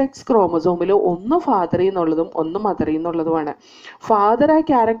എക്സ് ക്രോമസോമിൽ ഒന്ന് ഫാദറിൽ നിന്നുള്ളതും ഒന്ന് മദറിൽ നിന്നുള്ളതുമാണ്. ഫാദർ ആ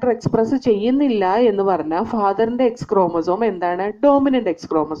ക്യാരക്ടർ എക്സ്പ്രസ് ചെയ്യുന്നില്ല എന്ന് പറഞ്ഞാൽ ഫാദറിൻ്റെ എക്സ് ക്രോമസോം എന്താണ്? ഡോമിനൻ്റ് എക്സ്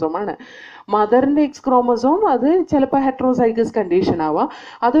ക്രോമസോം ആണ്. മദറിൻ്റെ എക്സ് ക്രോമസോം അത് ചിലപ്പോൾ ഹെട്രോസൈഗസ് കണ്ടീഷൻ ആവാം.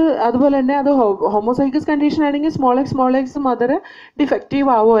 അതുപോലെ തന്നെ അത് ഹോമോസൈഗസ് കണ്ടീഷൻ ആണെങ്കിൽ സ്മോൾ എക്സ് മദർ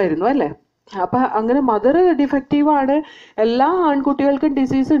ഡിഫക്റ്റീവ് ആവുമായിരുന്നു അല്ലേ? അപ്പം അങ്ങനെ മദർ ഡിഫക്റ്റീവാണ്, എല്ലാ ആൺകുട്ടികൾക്കും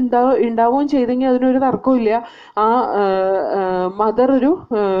ഡിസീസ് ഉണ്ടാവുകയും ചെയ്തെങ്കിൽ അതിനൊരു തർക്കമില്ല. ആ മദർ ഒരു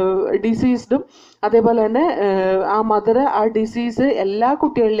ഡിസീസ്ഡും അതേപോലെ തന്നെ ആ മദർ ആ ഡിസീസ് എല്ലാ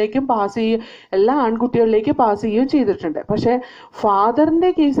കുട്ടികളിലേക്കും എല്ലാ ആൺകുട്ടികളിലേക്കും പാസ് ചെയ്യുകയും ചെയ്തിട്ടുണ്ട്. പക്ഷേ ഫാദറിൻ്റെ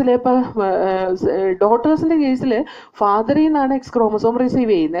കേസിൽ ഇപ്പോൾ ഡോട്ടേഴ്സിൻ്റെ കേസിൽ ഫാദറിൽ നിന്നാണ് എക്സ് ക്രോമസോം റിസീവ്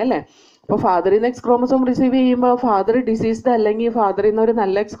ചെയ്യുന്നത് അല്ലേ? അപ്പോൾ ഫാദറിൽ നിന്ന് എക്സ് ക്രോമസോം റിസീവ് ചെയ്യുമ്പോൾ ഫാദർ ഡിസീസ്ഡ് അല്ലെങ്കിൽ ഫാദറിൽ നിന്ന് ഒരു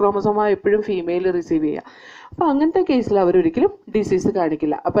നല്ല എക്സ് ക്രോമസോമാണ് എപ്പോഴും ഫീമെയിൽ റിസീവ് ചെയ്യുക. അപ്പോൾ അങ്ങനത്തെ കേസിൽ അവരൊരിക്കലും ഡിസീസ്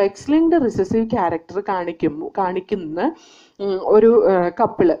കാണിക്കില്ല. അപ്പോൾ എക്സ് ലിങ്ക്ഡ് റിസസീവ് ക്യാരക്ടർ കാണിക്കുന്ന ഒരു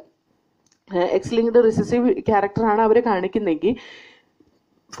കപ്പിള് എക്സ് ലിങ്ക്ഡ് റിസസീവ് ക്യാരക്ടറാണ് അവർ കാണിക്കുന്നെങ്കിൽ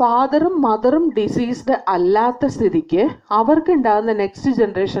ഫാദറും മദറും ഡിസീസ്ഡ് അല്ലാത്ത സ്ഥിതിക്ക് അവർക്ക് ഉണ്ടാകുന്ന നെക്സ്റ്റ്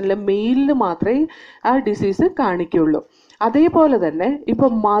ജനറേഷനിൽ മെയിലിൽ മാത്രമേ ആ ഡിസീസ് കാണിക്കുള്ളൂ. അതേപോലെ തന്നെ ഇപ്പൊ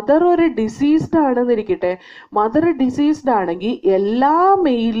മദർ ഒരു ഡിസീസ്ഡ് ആണെന്നിരിക്കട്ടെ, മദർ ഡിസീസ്ഡ് ആണെങ്കിൽ എല്ലാ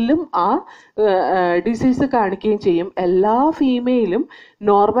മെയിലിലും ആ ഡിസീസ് കാണിക്കുകയും ചെയ്യും, എല്ലാ ഫീമെയിലും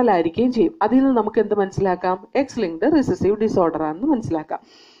നോർമൽ ആയിരിക്കുകയും ചെയ്യും. അതിൽ നിന്ന് നമുക്ക് എന്ത് മനസ്സിലാക്കാം? എക്സ് ലിങ്ക്ഡ് റിസസീവ് ഡിസോർഡർ ആണെന്ന് മനസ്സിലാക്കാം.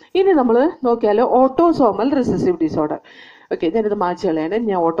 ഇനി നമ്മൾ നോക്കിയാൽ ഓട്ടോസോമൽ റിസസീവ് ഡിസോർഡർ. ഓക്കെ, ഞാനിത് മാറ്റി കളയാണ്.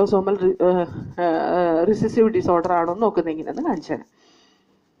 ഞാൻ ഓട്ടോസോമൽ റിസസീവ് ഡിസോർഡർ ആണോ എന്ന് നോക്കുന്നെങ്കിലെന്ന് കാണിച്ചാണ്.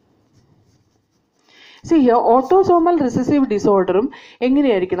 ഓട്ടോസോമൽ റിസസീവ് ഡിസോർഡറും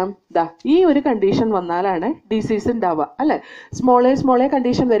എങ്ങനെയായിരിക്കണം? ഈ ഒരു കണ്ടീഷൻ വന്നാലാണ് ഡിസീസ് ഉണ്ടാവുക അല്ലെ? സ്മോളേ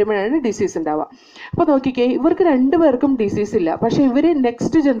കണ്ടീഷൻ വരുമ്പോഴാണ് ഡിസീസ് ഉണ്ടാവുക. അപ്പോൾ നോക്കിക്കേ, ഇവർക്ക് രണ്ടുപേർക്കും ഡിസീസ് ഇല്ല, പക്ഷെ ഇവർ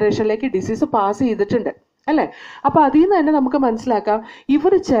നെക്സ്റ്റ് ജനറേഷനിലേക്ക് ഡിസീസ് പാസ് ചെയ്തിട്ടുണ്ട് അല്ലേ? അപ്പോൾ അതിൽ നിന്ന് തന്നെ നമുക്ക് മനസ്സിലാക്കാം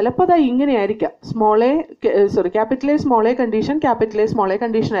ഇവർ ചിലപ്പോൾ ഇങ്ങനെയായിരിക്കാം, capital A small A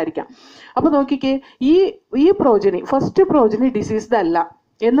condition ആയിരിക്കാം. അപ്പോൾ നോക്കിക്കേ, ഈ പ്രോജനി ഫസ്റ്റ് പ്രോജനി ഡിസീസ്ഡ് അല്ല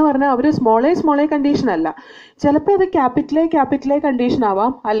എന്ന് പറഞ്ഞാൽ അവർ സ്മോൾ എ കണ്ടീഷൻ അല്ല. ചിലപ്പോൾ അത് ക്യാപിറ്റൽ എ കണ്ടീഷൻ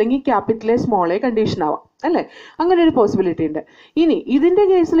ആവാം, അല്ലെങ്കിൽ capital A small A condition ആവാം അല്ലേ? അങ്ങനെ ഒരു പോസിബിലിറ്റി ഉണ്ട്. ഇനി ഇതിൻ്റെ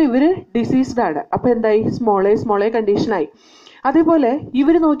കേസിൽ ഇവർ ഡിസീസ്ഡ് ആണ്, അപ്പോൾ എന്തായി? Small A കണ്ടീഷനായി. അതേപോലെ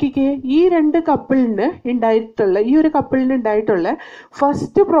ഇവർ നോക്കിക്കേ, ഈ ഒരു കപ്പിളിന് ഉണ്ടായിട്ടുള്ള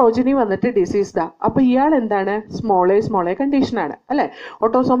ഫസ്റ്റ് പ്രോജനി വന്നിട്ട് ഡിസീസ്ഡാ. അപ്പൊ ഇയാൾ എന്താണ്? സ്മോൾ എ കണ്ടീഷനാണ് അല്ലെ?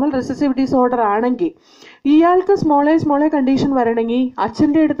 ഓട്ടോസോമൽ റിസസീവ് ഡിസോർഡർ ആണെങ്കിൽ ഇയാൾക്ക് സ്മോൾ എ കണ്ടീഷൻ വരണമെങ്കിൽ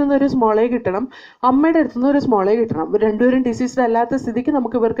അച്ഛൻ്റെ അടുത്തുനിന്ന് ഒരു സ്മോൾ എ കിട്ടണം, അമ്മയുടെ അടുത്തുനിന്ന് ഒരു സ്മോൾ എ കിട്ടണം. രണ്ടുപേരും ഡിസീസ്ഡ് അല്ലാത്ത സ്ഥിതിക്ക്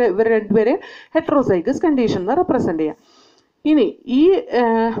നമുക്ക് ഇവർ രണ്ടുപേരെ ഹെട്രോസൈഗസ് കണ്ടീഷൻ എന്ന് റെപ്രസെന്റ് ചെയ്യാം. ഇനി ഈ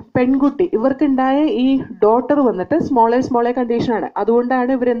പെൺകുട്ടി ഇവർക്കുണ്ടായ ഈ ഡോട്ടർ വന്നിട്ട് സ്മോൾ എ കണ്ടീഷനാണ്.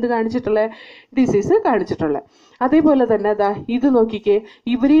 അതുകൊണ്ടാണ് ഇവരെന്ത് കാണിച്ചിട്ടുള്ളത്? ഡിസീസ് കാണിച്ചിട്ടുള്ളത്. അതേപോലെ തന്നെ ഇത് നോക്കിക്കേ,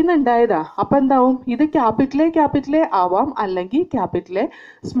 ഇവരിൽ നിന്ന് ഉണ്ടായതാ. അപ്പം എന്താവും? ഇത് ക്യാപിറ്റൽ എ ആവാം, അല്ലെങ്കിൽ capital A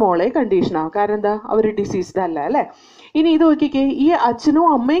small A condition ആവാം. കാരണം എന്താ? അവർ ഡിസീസ്ഡ് അല്ല അല്ലേ? ഇനി ഇത് നോക്കിക്കേ, ഈ അച്ഛനും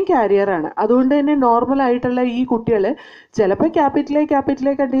അമ്മയും ക്യാരിയറാണ്. അതുകൊണ്ട് തന്നെ നോർമൽ ആയിട്ടുള്ള ഈ കുട്ടികൾ ചിലപ്പോൾ ക്യാപിറ്റൽ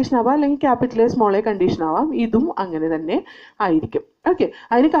എ കണ്ടീഷൻ ആവാം, അല്ലെങ്കിൽ capital A small A condition ആവാം. ഇതും അങ്ങനെ തന്നെ ആയിരിക്കും. ഓക്കെ,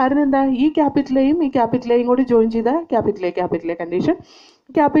 അതിന് കാരണം എന്താ? ഈ ക്യാപിറ്റൽ എയും കൂടി ജോയിൻ ചെയ്ത ക്യാപിറ്റൽ എ കണ്ടീഷൻ,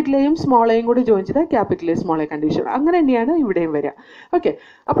 ക്യാപിറ്റൽ എയും സ്മോൾ എയും കൂടി ജോയിൻ ചെയ്ത capital A small A condition. അങ്ങനെ തന്നെയാണ് ഇവിടെയും വരിക. ഓക്കെ,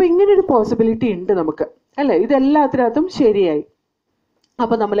 അപ്പോൾ ഇങ്ങനെ ഒരു പോസിബിലിറ്റി ഉണ്ട് നമുക്ക് അല്ലേ? ഇതെല്ലാത്തിനകത്തും ശരിയായി.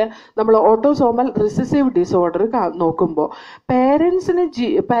 അപ്പോൾ നമ്മൾ ഓട്ടോസോമൽ റിസസീവ് ഡിസോർഡർ നോക്കുമ്പോൾ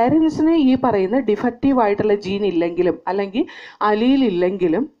പേരൻസിന് ഈ പറയുന്ന ഡിഫക്റ്റീവ് ആയിട്ടുള്ള ജീൻ ഇല്ലെങ്കിലും അല്ലെങ്കിൽ അലീൽ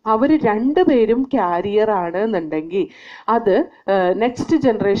ഇല്ലെങ്കിലും അവർ രണ്ടുപേരും ക്യാരിയർ ആണ് എന്നുണ്ടെങ്കിൽ അത് നെക്സ്റ്റ്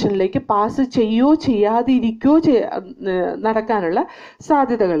ജനറേഷനിലേക്ക് പാസ് ചെയ്യാതിരിക്കുകയോ നടക്കാനുള്ള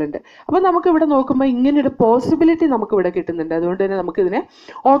സാധ്യതകളുണ്ട്. അപ്പോൾ നമുക്കിവിടെ നോക്കുമ്പോൾ ഇങ്ങനൊരു പോസിബിലിറ്റി നമുക്കിവിടെ കിട്ടുന്നുണ്ട്. അതുകൊണ്ട് തന്നെ നമുക്കിതിനെ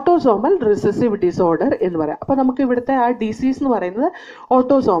ഓട്ടോസോമൽ റിസസീവ് ഡിസോർഡർ എന്ന് പറയാം. അപ്പോൾ നമുക്ക് ഇവിടുത്തെ ആ ഡിസീസ് എന്ന് പറയുന്നത്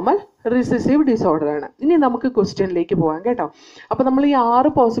ഓട്ടോസോമൽ റിസസീവ് ഡിസോർഡർ ആണ്. ഇനി നമുക്ക് ക്വസ്റ്റ്യനിലേക്ക് പോകാം കേട്ടോ. അപ്പോൾ നമ്മൾ ഈ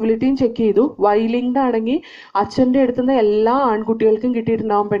 6 പോസിബിലിറ്റിയും ചെക്ക് ചെയ്തു. വൈലിങ്ഡ് ആണെങ്കിൽ അച്ഛൻ്റെ അടുത്തുനിന്ന് എല്ലാ ആൺകുട്ടികൾക്കും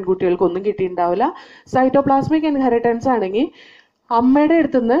കിട്ടിയിട്ടുണ്ടാവും, പെൺകുട്ടികൾക്ക് ഒന്നും കിട്ടിയിട്ടുണ്ടാവില്ല. സൈറ്റോപ്ലാസ്മിക് ഇൻഹെറിറ്റൻസ് ആണെങ്കിൽ അമ്മയുടെ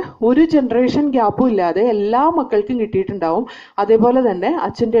അടുത്തുനിന്ന് ഒരു ജനറേഷൻ ഗ്യാപ്പും ഇല്ലാതെ എല്ലാ മക്കൾക്കും കിട്ടിയിട്ടുണ്ടാവും. അതേപോലെ തന്നെ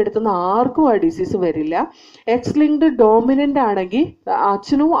അച്ഛൻ്റെ അടുത്തുനിന്ന് ആർക്കും ആ ഡിസീസ് വരില്ല. എക്സ് ലിങ്ക്ഡ് ഡോമിനൻ്റ് ആണെങ്കിൽ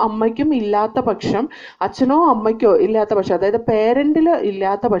അച്ഛനോ അമ്മയ്ക്കും ഇല്ലാത്ത പക്ഷം, അതായത് പേരൻറ്റിൽ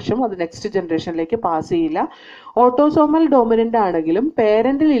ഇല്ലാത്ത പക്ഷം അത് നെക്സ്റ്റ് ജനറേഷനിലേക്ക് പാസ് ചെയ്യില്ല. ഓട്ടോസോമൽ ഡോമിനൻ്റ് ആണെങ്കിലും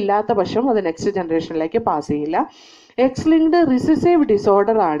പേരൻറ്റിൽ ഇല്ലാത്ത പക്ഷം അത് നെക്സ്റ്റ് ജനറേഷനിലേക്ക് പാസ് ചെയ്യില്ല. എക്സ് ലിങ്ക്ഡ് റിസസീവ്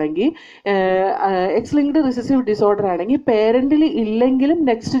ഡിസോർഡർ ആണെങ്കിൽ പേരൻറ്റിൽ ഇല്ലെങ്കിലും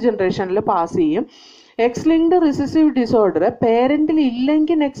നെക്സ്റ്റ് ജനറേഷനിൽ പാസ് ചെയ്യും. എക്സ് ലിങ്ക്ഡ് റിസസീവ് ഡിസോർഡർ പേരൻറ്റിൽ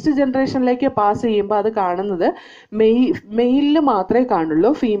ഇല്ലെങ്കിൽ നെക്സ്റ്റ് ജനറേഷനിലേക്ക് പാസ് ചെയ്യുമ്പോൾ അത് കാണുന്നത് മെയിലിൽ മാത്രമേ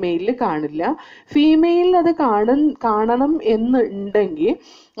കാണുള്ളൂ, ഫീമെയിലിൽ കാണില്ല. ഫീമെയിലിൽ അത് കാണണം എന്നുണ്ടെങ്കിൽ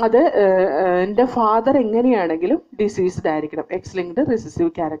അത് എൻ്റെ ഫാദർ എങ്ങനെയാണെങ്കിലും ഡിസീസ്ഡ് ആയിരിക്കണം, എക്സ് ലിങ്ക്ഡ് റിസസീവ്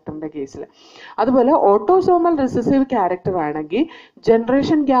ക്യാരക്ടറിൻ്റെ കേസിൽ. അതുപോലെ ഓട്ടോസോമൽ റിസസീവ് ക്യാരക്ടർ ആണെങ്കിൽ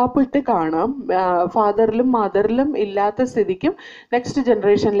ജനറേഷൻ ഗ്യാപ്പ് ഇട്ട് കാണാം, ഫാദറിലും മദറിലും ഇല്ലാത്ത സ്ഥിതിക്കും നെക്സ്റ്റ്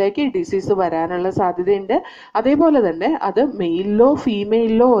ജനറേഷനിലേക്ക് ഡിസീസ് വരാനുള്ള സാധ്യതയുണ്ട്. അതേപോലെ തന്നെ അത് മെയിലിലോ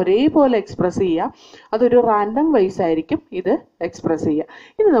ഫീമെയിലിലോ ഒരേപോലെ എക്സ്പ്രസ് ചെയ്യുക, അതൊരു റാൻഡം വൈസ് ആയിരിക്കും ഇത് എക്സ്പ്രസ് ചെയ്യുക.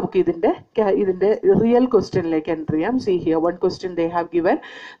 ഇനി നമുക്ക് ഇതിൻ്റെ റിയൽ ക്വസ്റ്റ്യനിലേക്ക് എൻ്റർ ചെയ്യാം. C here one question they have given.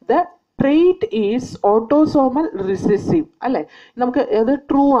 The trait is autosomal recessive അല്ലേ? നമുക്ക് അത്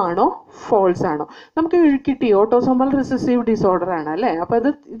ട്രൂ ആണോ ഫോൾസ് ആണോ നമുക്ക് കിട്ടി. ഓട്ടോസോമൽ റിസസീവ് ഡിസോർഡർ ആണ് അല്ലേ? അപ്പോൾ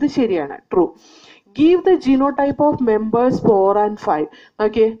ഇത് ശരിയാണ്, true. Give the genotype of members 4 and 5.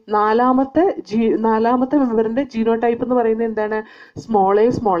 Okay, നാലാമത്തെ മെമ്പറിന്റെ ജീനോടൈപ്പ് എന്ന് പറയുന്നത് എന്താണ്? സ്മോൾ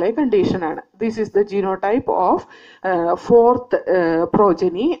എ കണ്ടീഷൻ ആണ്. This is the genotype of 4th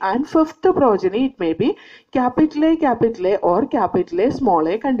progeny and 5th progeny. It may be capital A or capital A small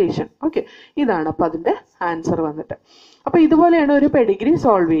A condition. Okay, ഇതാണ് അപ്പോൾ അതിന്റെ answer വന്നിട്ട്. അപ്പോൾ ഇതുപോലെയാണ് ഒരു പെഡിഗ്രി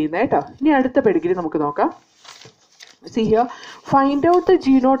സോൾവ് ചെയ്യുന്നത് കേട്ടോ. ഇനി അടുത്ത പെഡിഗ്രി നമുക്ക് നോക്കാം. See here, find out the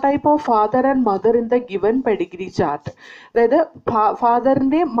genotype of father and mother in the given pedigree chart. അതായത്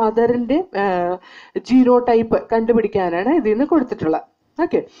ഫാദറിൻ്റെയും മദറിൻ്റെയും ജീനോടൈപ്പ് കണ്ടുപിടിക്കാനാണ് ഇതിൽ നിന്ന് കൊടുത്തിട്ടുള്ളത്.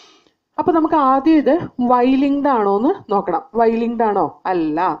 ഓക്കെ, അപ്പോൾ നമുക്ക് ആദ്യം ഇത് വൈലിങ്ഡ് ആണോ എന്ന് നോക്കണം. വൈലിങ്ഡ് ആണോ?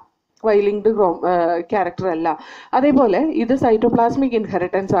 അല്ല, വൈലിങ്ഡ് ക്യാരക്ടർ അല്ല. അതേപോലെ ഇത് സൈറ്റോപ്ലാസ്മിക്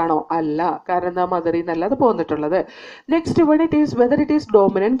ഇൻഹെറിറ്റൻസ് ആണോ? അല്ല, കാരണം മദറിൽ നിന്നല്ല അത് പോന്നിട്ടുള്ളത്. Next whether it is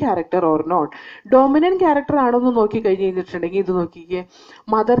dominant character or not. Dominant character ആണോ എന്ന് നോക്കി കഴിഞ്ഞ് കഴിഞ്ഞിട്ടുണ്ടെങ്കിൽ ഇത് നോക്കിക്കേ,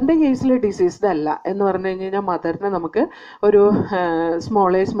 മദറിന്റെ കേസിൽ ഡിസീസ്ഡ് അല്ല എന്ന് പറഞ്ഞു കഴിഞ്ഞാൽ മദറിന് നമുക്ക് ഒരു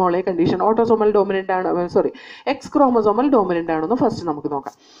small A condition autosomal dominant ആണ്, എക്സ് ക്രോമസോമൽ ഡോമിനന്റ് ആണെന്ന് ഫസ്റ്റ് നമുക്ക്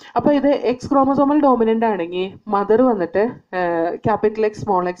നോക്കാം. അപ്പോൾ ഇത് എക്സ് ക്രോമസോമൽ ഡോമിനന്റ് ആണെങ്കിൽ മദർ വന്നിട്ട് ക്യാപിറ്റൽ എക്സ്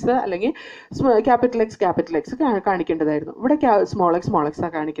സ്മോൾ എക്സ് അല്ലെങ്കിൽ ക്യാപിറ്റൽ എക്സ് കാണിക്കേണ്ടതായിരുന്നു. ഇവിടെ സ്മോൾ എക്സ് ആ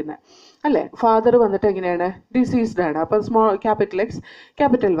കാണിക്കുന്നത് അല്ലേ? ഫാദർ വന്നിട്ട് എങ്ങനെയാണ്? ഡിസീസ്ഡ് ആണ്. അപ്പം ക്യാപിറ്റൽ എക്സ്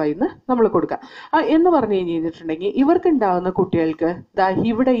ക്യാപിറ്റൽ വൈ എന്ന് നമ്മൾ കൊടുക്കാം. എന്ന് പറഞ്ഞു കഴിഞ്ഞിട്ടുണ്ടെങ്കിൽ ഇവർക്ക് ഉണ്ടാകുന്ന കുട്ടികൾക്ക്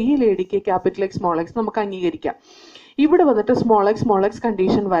ഇവിടെ ഈ ലേഡിക്ക് ക്യാപിറ്റൽ എക്സ് സ്മോൾ എക്സ് നമുക്ക് അംഗീകരിക്കാം. ഇവിടെ വന്നിട്ട് സ്മോൾ എക്സ്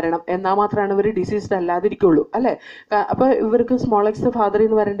കണ്ടീഷൻ വരണം, എന്നാൽ മാത്രമാണ് ഇവർ ഡിസീസ്ഡ് അല്ലാതിരിക്കുള്ളൂ അല്ലേ? അപ്പോൾ ഇവർക്ക് സ്മോൾ എക്സ് ഫാദറിൽ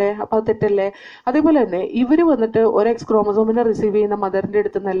നിന്ന് വരണ്ടേ? അപ്പോൾ അത് തെറ്റല്ലേ? അതേപോലെ തന്നെ ഇവർ വന്നിട്ട് ഒരു എക്സ് ക്രോമസോമിനെ റിസീവ് ചെയ്യുന്ന മദറിൻ്റെ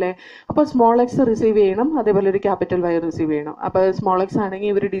അടുത്ത് നിന്നല്ലേ? അപ്പോൾ സ്മോൾ എക്സ് റിസീവ് ചെയ്യണം, അതേപോലെ ഒരു ക്യാപിറ്റൽ വൈ റിസീവ് ചെയ്യണം. അപ്പോൾ സ്മോൾ എക്സ്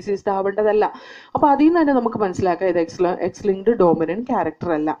ആണെങ്കിൽ ഇവർ ഡിസീസ്ഡ് ആവേണ്ടതല്ല. അപ്പോൾ അതിൽ നിന്ന് തന്നെ നമുക്ക് മനസ്സിലാക്കാം ഇത് എക്സ് ലിങ്ക്ഡ് ഡോമിനന്റ്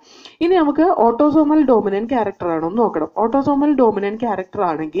ക്യാരക്ടർ അല്ല. ഇനി നമുക്ക് ഓട്ടോസോമൽ ഡോമിനന്റ് ക്യാരക്ടർ ആണോ എന്ന് നോക്കണം. ഓട്ടോസോമൽ ഡോമിനന്റ് ക്യാരക്ടർ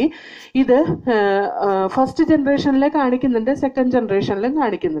ആണെങ്കിൽ ഇത് ഫസ്റ്റ് ജനറേഷനിലെ കാണിക്കുന്നുണ്ട്, സെക്കൻഡ് ജനറേഷനിലും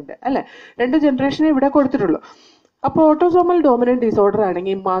കാണിക്കുന്നുണ്ട് അല്ലെ? 2 ജനറേഷനെ ഇവിടെ കൊടുത്തിട്ടുള്ളൂ. അപ്പോൾ ഓട്ടോസോമൽ ഡോമിനന്റ് ഡിസോർഡർ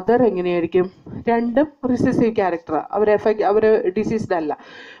ആണെങ്കിൽ മദർ എങ്ങനെയായിരിക്കും? രണ്ടും റിസസീവ് ക്യാരക്ടറാണ്, അവർ ഡിസീസ്ഡ് അല്ല.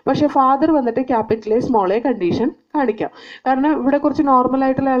 പക്ഷെ ഫാദർ വന്നിട്ട് capital A small A condition കാണിക്കാം. കാരണം ഇവിടെ കുറച്ച് നോർമൽ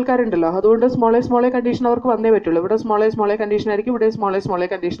ആയിട്ടുള്ള ആൾക്കാരുണ്ടല്ലോ, അതുകൊണ്ട് സ്മോൾ എ കണ്ടീഷൻ അവർക്ക് വന്നേ പറ്റുള്ളൂ. ഇവിടെ സ്മോൾ എ കണ്ടീഷൻ ആയിരിക്കും, ഇവിടെ സ്മോൾ എ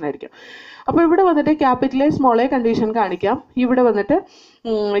കണ്ടീഷൻ ആയിരിക്കും. അപ്പോൾ ഇവിടെ വന്നിട്ട് capital A small A condition കാണിക്കാം, ഇവിടെ വന്നിട്ട്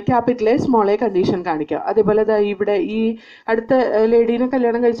capital A small A condition കാണിക്കാം. അതേപോലെ ഇവിടെ ഈ അടുത്ത ലേഡീനെ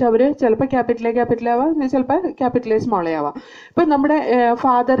കല്യാണം കഴിച്ച അവർ ചിലപ്പോൾ ക്യാപിറ്റൽ ആവാം, ചിലപ്പോൾ ക്യാപിറ്റൽ എ സ്മോൾ എ ആവാം. ഇപ്പം നമ്മുടെ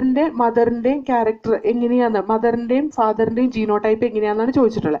ഫാദറിൻ്റെ മദറിൻ്റെയും ക്യാരക്ടർ എങ്ങനെയാന്ന്, മദറിൻ്റെയും ഫാദറിൻ്റെയും ജീനോടൈപ്പ് എങ്ങനെയാണെന്നാണ്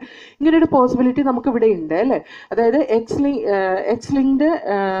ചോദിച്ചിട്ടുള്ളത്. ഇങ്ങനൊരു പോസിബിലിറ്റി നമുക്ക് ഇവിടെ ഉണ്ട് അല്ലേ? അതായത് എക്സ് ലിങ്ക്ഡ്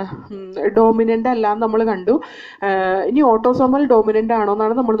ഡോമിനൻ്റ് അല്ലാന്ന് നമ്മൾ കണ്ടു. ഇനി ഓട്ടോസോമൽ ഡോമിനൻ്റ് ആണോ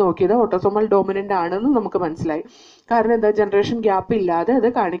എന്നാണ് നമ്മൾ നോക്കിയത്. ഓട്ടോസോമൽ ഡോമിനൻ്റ് ആണെന്ന് നമുക്ക് മനസ്സിലായി. കാരണം എന്താ, ജനറേഷൻ ഗ്യാപ്പ് ഇല്ലാതെ അത്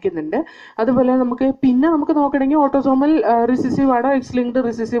കാണിക്കുന്നുണ്ട്. അതുപോലെ പിന്നെ നമുക്ക് നോക്കണമെങ്കിൽ ഓട്ടോസോമൽ റിസസീവ് ആണോ എക്സ് ലിങ്ക്ഡ്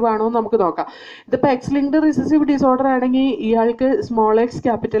റിസസീവ് ആണോ എന്ന് നമുക്ക് നോക്കാം. ഇതിപ്പോൾ എക്സ് ലിങ്ക്ഡ് റിസസീവ് ഡിസോർഡർ ആണെങ്കിൽ ഇയാൾക്ക് സ്മോൾ എക്സ്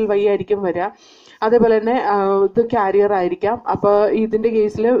ക്യാപിറ്റൽ വൈ ആയിരിക്കും വരിക. അതേപോലെ തന്നെ ഇത് കാരിയർ ആയിരിക്കാം. അപ്പോൾ ഇതിൻ്റെ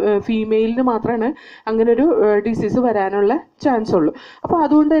കേസിൽ ഫീമെയിലിന് മാത്രമാണ് അങ്ങനെ ഒരു ഡിസീസ് വരാനുള്ള ചാൻസ് ഉള്ളൂ. അപ്പോൾ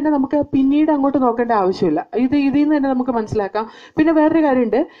അതുകൊണ്ട് തന്നെ നമുക്ക് പിന്നീട് അങ്ങോട്ട് നോക്കേണ്ട ആവശ്യമില്ല. ഇതിൽ നിന്ന് തന്നെ നമുക്ക് മനസ്സിലാക്കാം. പിന്നെ വേറൊരു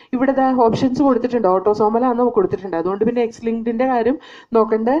കാര്യമുണ്ട്, ഇവിടെ ഓപ്ഷൻസ് കൊടുത്തിട്ടുണ്ട്, ഓട്ടോസോമലാണെന്ന് കൊടുത്തിട്ടുണ്ട്. അതുകൊണ്ട് പിന്നെ എക്സ് ലിങ്ക്ഡിൻ്റെ കാര്യം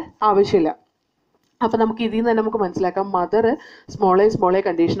നോക്കേണ്ട ആവശ്യമില്ല. അപ്പം നമുക്ക് ഇതിൽ നിന്ന് തന്നെ നമുക്ക് മനസ്സിലാക്കാം, mother small A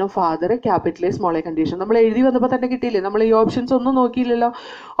കണ്ടീഷനും father capital A small A condition. നമ്മൾ എഴുതി വന്നപ്പോൾ തന്നെ കിട്ടിയില്ലേ, നമ്മൾ ഈ ഓപ്ഷൻസ് ഒന്നും നോക്കിയില്ലല്ലോ.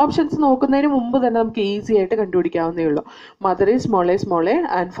 ഓപ്ഷൻസ് നോക്കുന്നതിന് മുമ്പ് തന്നെ നമുക്ക് ഈസി ആയിട്ട് കണ്ടുപിടിക്കാവുന്നേ ഉള്ളൂ. Mother is small A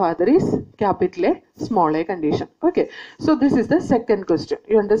and father is capital A small A condition. Okay, so this is the second question.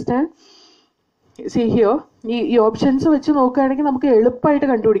 You understand? C here, ഈ ഓപ്ഷൻസ് വെച്ച് നോക്കുകയാണെങ്കിൽ നമുക്ക് എളുപ്പമായിട്ട്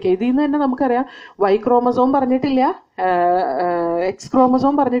കണ്ടുപിടിക്കാം. ഇതിൽ നിന്ന് തന്നെ നമുക്കറിയാം, വൈ ക്രോമസോം പറഞ്ഞിട്ടില്ല, എക്സ്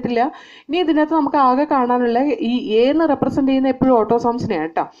ക്രോമസോം പറഞ്ഞിട്ടില്ല. ഇനി ഇതിനകത്ത് നമുക്ക് ആകെ കാണാനുള്ള ഈ എന്ന് റെപ്രസെന്റ് ചെയ്യുന്ന എപ്പോഴും ഓട്ടോസോംസിനെയാണ്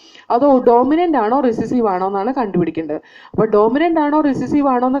കേട്ടോ. അതോ ഡോമിനൻ്റ് ആണോ റിസസീവ് ആണോ എന്നാണ് കണ്ടുപിടിക്കേണ്ടത്. അപ്പോൾ ഡോമിനൻ്റ് ആണോ റിസസീവ്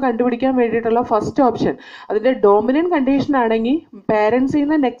ആണോ എന്ന് കണ്ടുപിടിക്കാൻ വേണ്ടിയിട്ടുള്ള ഫസ്റ്റ് ഓപ്ഷൻ, അതിൻ്റെ ഡോമിനൻ്റ് കണ്ടീഷൻ ആണെങ്കിൽ പേരൻസിൽ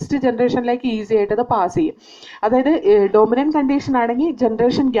നിന്ന് നെക്സ്റ്റ് ജനറേഷനിലേക്ക് ഈസി ആയിട്ട് അത് പാസ് ചെയ്യും. അതായത് ഡോമിനൻ്റ് കണ്ടീഷൻ ആണെങ്കിൽ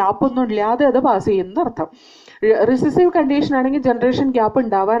ജനറേഷൻ ഗ്യാപ്പ് ഒന്നും ഇല്ലാതെ അത് പാസ് ചെയ്യുന്ന അർത്ഥം. റിസസീവ് കണ്ടീഷൻ ആണെങ്കിൽ ജനറേഷൻ ഗ്യാപ്പ്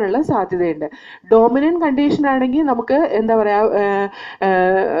ഉണ്ടാവാനുള്ള സാധ്യതയുണ്ട്. ഡോമിനൻ്റ് കണ്ടീഷൻ ആണെങ്കിൽ നമുക്ക് എന്താ പറയുക,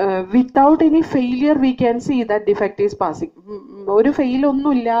 without any failure we can see that defect is passing. ഒരു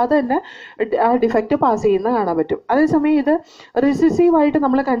ഫെയിലൊന്നും ഇല്ലാതെ തന്നെ ആ ഡിഫക്റ്റ് പാസ് ചെയ്യുന്ന കാണാൻ പറ്റും. അതേസമയം ഇത് റിസസീവായിട്ട്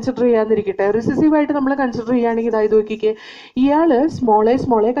നമ്മൾ കൺസിഡർ ചെയ്യാതിരിക്കട്ടെ. റിസസീവായിട്ട് നമ്മൾ കൺസിഡർ ചെയ്യുകയാണെങ്കിൽ ഇതായത് നോക്കിക്കേ, ഇയാൾ സ്മോൾ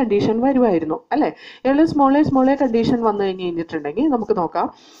എ കണ്ടീഷൻ വരുമായിരുന്നു അല്ലേ. ഇയാൾ സ്മോൾ എ കണ്ടീഷൻ വന്നു കഴിഞ്ഞിട്ടുണ്ടെങ്കിൽ നമുക്ക് നോക്കാം,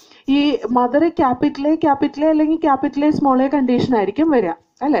 ഈ മദർ ക്യാപിറ്റൽ എ അല്ലെങ്കിൽ capital A small A condition ആയിരിക്കും വരിക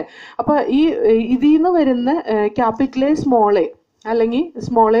അല്ലേ. അപ്പൊ ഇതിൽ നിന്ന് വരുന്ന ക്യാപിറ്റൽ എ സ്മോൾ എ അല്ലെങ്കിൽ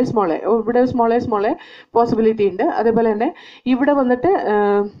സ്മോൾ എ ഇവിടെ സ്മോൾ എ പോസിബിലിറ്റി ഉണ്ട്. അതേപോലെ തന്നെ ഇവിടെ വന്നിട്ട്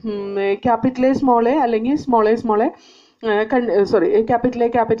ക്യാപിറ്റൽ എ സ്മോൾ എ അല്ലെങ്കിൽ small A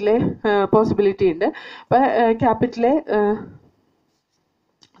capital A possibility ഉണ്ട്. അപ്പൊ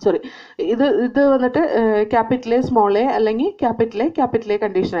ഇത് വന്നിട്ട് ക്യാപിറ്റൽ എ സ്മോൾ എ അല്ലെങ്കിൽ ക്യാപിറ്റൽ എ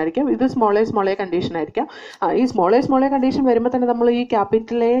കണ്ടീഷൻ ആയിരിക്കും. ഇത് സ്മോൾ എ കണ്ടീഷൻ ആയിരിക്കാം. ഈ സ്മോൾ എ കണ്ടീഷൻ വരുമ്പോൾ തന്നെ നമ്മൾ ഈ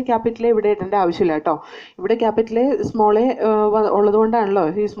ക്യാപിറ്റൽ എ ഇവിടെ ഇടേണ്ട ആവശ്യമില്ല കേട്ടോ. ഇവിടെ ക്യാപിറ്റൽ എ സ്മോൾ എ ഉള്ളതുകൊണ്ടാണല്ലോ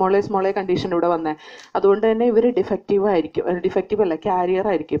ഈ സ്മോൾ എ കണ്ടീഷൻ ഇവിടെ വന്നത്. അതുകൊണ്ട് തന്നെ ഇവർ ഡിഫക്റ്റീവ് അല്ല, കാരിയർ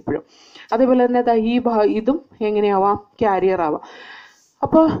ആയിരിക്കും എപ്പോഴും. അതേപോലെ തന്നെ ഇതും എങ്ങനെയാവാം, കാരിയർ ആവാം.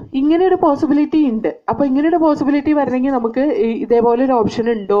 അപ്പോൾ ഇങ്ങനെ ഒരു പോസിബിലിറ്റി ഉണ്ട്. അപ്പോൾ ഇങ്ങനെ ഒരു പോസിബിലിറ്റി വരണമെങ്കിൽ നമുക്ക് ഇതേപോലെ ഒരു ഓപ്ഷൻ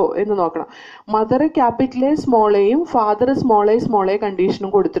ഉണ്ടോ എന്ന് നോക്കണം. മദർ ക്യാപിറ്റൽ എ സ്മോൾ എയും ഫാദർ സ്മോൾ എ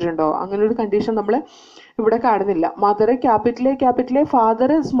കണ്ടീഷനും കൊടുത്തിട്ടുണ്ടോ? അങ്ങനെ ഒരു കണ്ടീഷൻ നമ്മൾ ഇവിടെ കാണുന്നില്ല. Mother capital A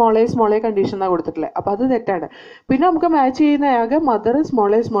father small A condition എന്നാണ് കൊടുത്തിട്ടുള്ളത്. അപ്പോൾ അത് തെറ്റാണ്. പിന്നെ നമുക്ക് മാച്ച് ചെയ്യുന്ന ആകെ mother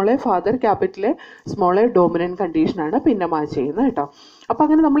small A father capital A small A dominant കണ്ടീഷനാണ് പിന്നെ മാച്ച് ചെയ്യുന്നത് കേട്ടോ. അപ്പോൾ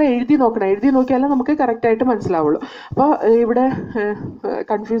അങ്ങനെ നമ്മൾ എഴുതി നോക്കണം. എഴുതി നോക്കിയാലേ നമുക്ക് കറക്റ്റായിട്ട് മനസ്സിലാവുള്ളൂ. അപ്പോൾ ഇവിടെ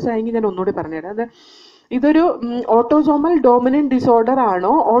കൺഫ്യൂസ് ആയെങ്കിൽ ഞാൻ ഒന്നുകൂടി പറഞ്ഞുതരാം. അത് ഇതൊരു ഓട്ടോസോമൽ ഡോമിനൻ്റ് ഡിസോർഡർ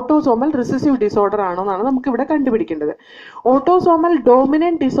ആണോ ഓട്ടോസോമൽ റിസസീവ് ഡിസോർഡർ ആണോ എന്നാണ് നമുക്കിവിടെ കണ്ടുപിടിക്കേണ്ടത്. ഓട്ടോസോമൽ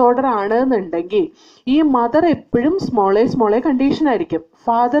ഡോമിനൻ്റ് ഡിസോർഡർ ആണെന്നുണ്ടെങ്കിൽ ഈ മദർ എപ്പോഴും സ്മോൾ എ കണ്ടീഷൻ ആയിരിക്കും,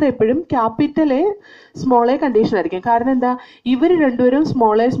 ഫാദർ എപ്പോഴും capital A small A condition ആയിരിക്കും. കാരണം എന്താ, ഇവർ രണ്ടുപേരും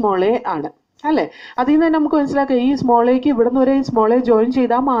സ്മോൾ എ ആണ് അല്ലേ. അതിൽ നിന്ന് തന്നെ നമുക്ക് മനസ്സിലാക്കാം, ഈ സ്മോൾ എക്ക് ഇവിടെ നിന്ന് ഒരു സ്മോൾ എ ജോയിൻ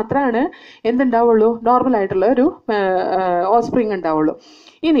ചെയ്താൽ മാത്രമാണ് എന്തുണ്ടാവുള്ളൂ, നോർമൽ ആയിട്ടുള്ള ഒരു ഓസ്പ്രിങ് ഉണ്ടാവുള്ളൂ.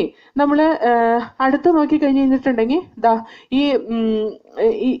 ഇനി നമ്മൾ അടുത്ത് നോക്കിക്കഴിഞ്ഞിട്ടുണ്ടെങ്കിൽ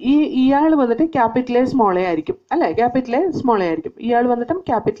ഇയാൾ വന്നിട്ട് ക്യാപിറ്റൽ എ സ്മോൾ എ ആയിരിക്കും അല്ലേ, ക്യാപിറ്റൽ എ സ്മോൾ എ ആയിരിക്കും. ഇയാൾ വന്നിട്ടും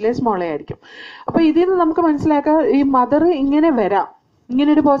ക്യാപിറ്റൽ എ സ്മോൾ എ ആയിരിക്കും. അപ്പോൾ ഇതിൽ നിന്ന് നമുക്ക് മനസ്സിലാക്കാം ഈ മദർ ഇങ്ങനെ വരാം,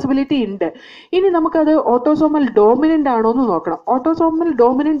 ഇങ്ങനൊരു പോസിബിലിറ്റി ഉണ്ട്. ഇനി നമുക്കത് ഓട്ടോസോമൽ ഡോമിനൻ്റ് ആണോ എന്ന് നോക്കണം. ഓട്ടോസോമൽ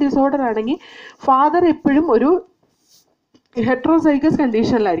ഡോമിനൻ്റ് ഡിസോർഡർ ആണെങ്കിൽ ഫാദർ എപ്പോഴും ഒരു ഹെട്രോസൈഗസ്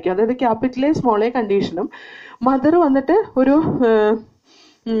കണ്ടീഷനിലായിരിക്കും, അതായത് capital A small A കണ്ടീഷനും mother വന്നിട്ട് ഒരു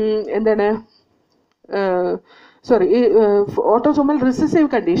ഓട്ടോസോമൽ റിസസീവ്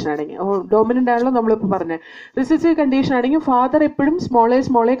കണ്ടീഷൻ ആണെങ്കിൽ, ഡോമിനൻ്റ് ആണല്ലോ നമ്മളിപ്പോൾ പറഞ്ഞത്. റിസസീവ് കണ്ടീഷൻ ആണെങ്കിൽ ഫാദർ എപ്പോഴും സ്മോൾ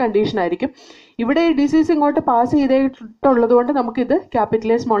എ കണ്ടീഷൻ ആയിരിക്കും. ഇവിടെ ഈ ഡിസീസ് ഇങ്ങോട്ട് പാസ് ചെയ്തിട്ടുള്ളത് കൊണ്ട് നമുക്കിത് capital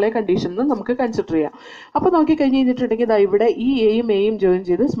A small A condition എന്ന് നമുക്ക് കൺസിഡർ ചെയ്യാം. അപ്പോൾ നോക്കിക്കഴിഞ്ഞിട്ടുണ്ടെങ്കിൽ ഇവിടെ ഈ എയും ജോയിൻ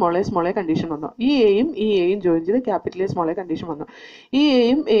ചെയ്ത് സ്മോൾ എ കണ്ടീഷൻ വന്നു. ഈ എയും ജോയിൻ ചെയ്ത് capital A small A condition വന്നു. ഈ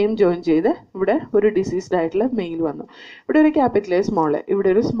എയും ജോയിൻ ചെയ്ത് ഇവിടെ ഒരു ഡിസീസ്ഡ് ആയിട്ടുള്ള മെയിൽ വന്നു. ഇവിടെ ഒരു ക്യാപിറ്റൽ എ സ്മോൾ എ, ഇവിടെ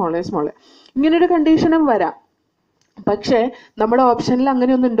ഒരു സ്മോൾ എ. ഇങ്ങനൊരു കണ്ടീഷനും വരാം. പക്ഷേ നമ്മുടെ ഓപ്ഷനിൽ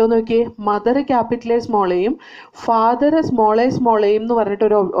അങ്ങനെയൊന്നും ഉണ്ടോ നോക്കിയേ, മദർ ക്യാപിറ്റൽ എ സ്മോൾ എയും ഫാദർ സ്മോൾ എയും എന്ന് പറഞ്ഞിട്ട്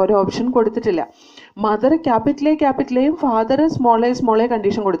ഒരു ഓപ്ഷൻ കൊടുത്തിട്ടില്ല. മദർ ക്യാപിറ്റൽ എയും ഫാദർ സ്മോൾ എ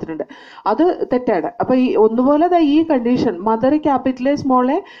കണ്ടീഷൻ കൊടുത്തിട്ടുണ്ട്. അത് തെറ്റാണ്. അപ്പൊ ഈ ഒന്നുപോലെ ഈ condition mother capital A small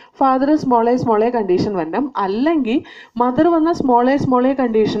A father small A condition വരണം. അല്ലെങ്കിൽ മദർ വന്ന സ്മോൾ എ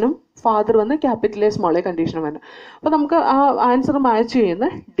കണ്ടീഷനും ഫാദർ വന്ന് capital A small A condition വരണം. അപ്പോൾ നമുക്ക് ആ ആൻസർ മാച്ച് ചെയ്യുന്ന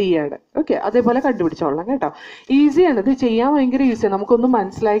ഡി ആണ്. ഓക്കെ, അതേപോലെ കണ്ടുപിടിച്ചോളാം കേട്ടോ. ഈസിയാണ്, ഇത് ചെയ്യാൻ ഭയങ്കര ഈസിയാണ്, നമുക്കൊന്ന്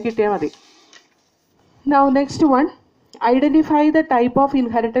മനസ്സിലാക്കി കിട്ടിയാൽ മതി. Now next one, identify the type of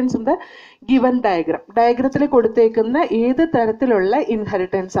inheritance in the given diagram. ഡയഗ്രത്തിൽ കൊടുത്തേക്കുന്ന ഏത് തരത്തിലുള്ള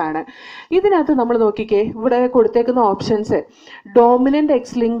ഇൻഹെറിറ്റൻസ് ആണ്. ഇതിനകത്ത് നമ്മൾ നോക്കിക്കേ, ഇവിടെ കൊടുത്തേക്കുന്ന ഓപ്ഷൻസ് ഡോമിനന്റ്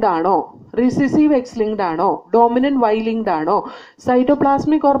എക്സ് ലിങ്ക്ഡ് ആണോ, റിസസീവ് എക്സ് ലിങ്ക്ഡ് ആണോ, ഡോമിനന്റ് വൈ ലിങ്ക്ഡ് ആണോ,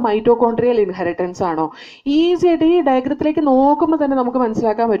 സൈറ്റോപ്ലാസ്മിക് ഓർ മൈറ്റോകോൺട്രിയൽ ഇൻഹെറിറ്റൻസ് ആണോ. ഈസി ആയിട്ട് ഈ ഡയഗ്രത്തിലേക്ക് നോക്കുമ്പോൾ തന്നെ നമുക്ക്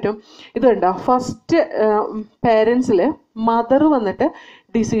മനസ്സിലാക്കാൻ പറ്റും. ഇത് കണ്ടോ, ഫസ്റ്റ് പേരൻസിൽ മദർ വന്നിട്ട്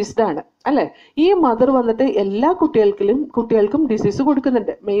ഡിസീസ്ഡ് ആണ് അല്ലേ. ഈ മദർ വന്നിട്ട് എല്ലാ കുട്ടികൾക്കും ഡിസീസ്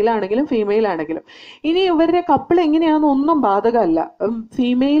കൊടുക്കുന്നുണ്ട്, മെയിൽ ആണെങ്കിലും ഫീമെയിൽ ആണെങ്കിലും. ഇനി ഇവരുടെ കപ്പിൾ എങ്ങനെയാണെന്ന് ഒന്നും ബാധകമല്ല.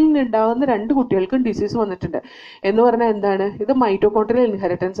 ഫീമെയിലിന് ഉണ്ടാകുന്ന 2 കുട്ടികൾക്കും ഡിസീസ് വന്നിട്ടുണ്ട് എന്ന് പറഞ്ഞാൽ എന്താണ്, ഇത് മൈറ്റോകോൺട്രിയൽ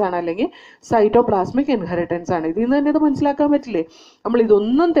ഇൻഹെറിറ്റൻസ് ആണ് അല്ലെങ്കിൽ സൈറ്റോപ്ലാസ്മിക് ഇൻഹെറിറ്റൻസ് ആണ്. ഇതിൽ നിന്ന് തന്നെ ഇത് മനസ്സിലാക്കാൻ പറ്റില്ലേ. നമ്മൾ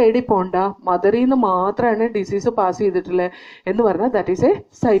ഇതൊന്നും തേടി പോണ്ട, മദറിൽ നിന്ന് മാത്രമാണ് ഡിസീസ് പാസ് ചെയ്തിട്ടുള്ളത് എന്ന് പറഞ്ഞാൽ that is A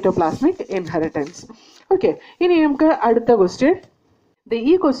cytoplasmic inheritance. Okay, ഇനി നമുക്ക് അടുത്ത ക്വസ്റ്റ്യൻ.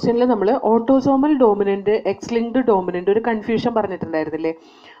 ഈ ക്വസ്റ്റ്യനിൽ നമ്മൾ autosomal dominant X linked dominant ഒരു കൺഫ്യൂഷൻ പറഞ്ഞിട്ടുണ്ടായിരുന്നില്ലേ,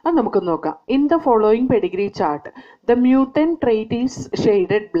 അത് നമുക്ക് നോക്കാം. In the following Pedigree chart the mutant trait is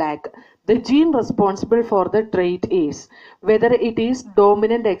shaded black. The gene responsible for the trait is whether it is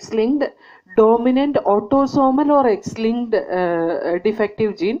dominant X-linked, dominant autosomal or X-linked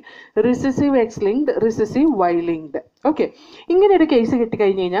defective gene, recessive X-linked, recessive Y-linked. Okay, ഇങ്ങനെ ഒരു case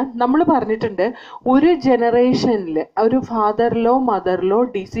കിട്ടിക്കഴിഞ്ഞ് കഴിഞ്ഞാൽ നമ്മൾ പറഞ്ഞിട്ടുണ്ട്, ഒരു ജനറേഷനിൽ ഒരു ഫാദറിലോ മദറിലോ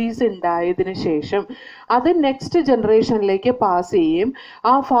disease ഉണ്ടായതിനു ശേഷം അത് നെക്സ്റ്റ് ജനറേഷനിലേക്ക് പാസ് ചെയ്യും.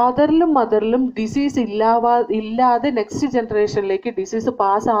 ആ ഫാദറിലും മദറിലും ഡിസീസ് ഇല്ലാതെ നെക്സ്റ്റ് ജനറേഷനിലേക്ക് ഡിസീസ്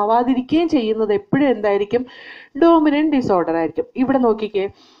പാസ് ആവാതിരിക്കുകയും ചെയ്യുന്നത് എപ്പോഴും എന്തായിരിക്കും, ഡോമിനന്റ് ഡിസോർഡർ ആയിരിക്കും. ഇവിടെ നോക്കിക്കേ,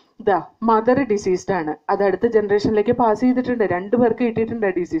 ഇതാ മദർ ഡിസീസ്ഡ് ആണ്, അത് അടുത്ത ജനറേഷനിലേക്ക് പാസ് ചെയ്തിട്ടുണ്ട്, 2 പേർക്ക് കിട്ടിയിട്ടുണ്ട്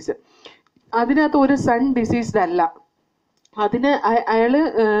ഡിസീസ്. അതിനകത്ത് ഒരു സൺ ഡിസീസ്ഡ് അല്ല, അതിന് അയാള്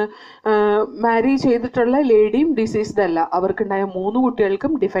മാരി ചെയ്തിട്ടുള്ള ലേഡിയും ഡിസീസ്ഡ് അല്ല, അവർക്കുണ്ടായ 3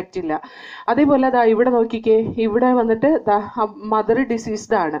 കുട്ടികൾക്കും ഡിഫക്റ്റ് ഇല്ല. അതേപോലെ അതാ ഇവിടെ നോക്കിക്കേ, ഇവിടെ വന്നിട്ട് മദർ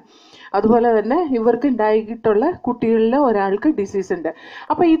ഡിസീസ്ഡ് ആണ്, അതുപോലെ തന്നെ ഇവർക്ക് ഉണ്ടായിട്ടുള്ള കുട്ടികളിൽ ഒരാൾക്ക് ഡിസീസ് ഉണ്ട്.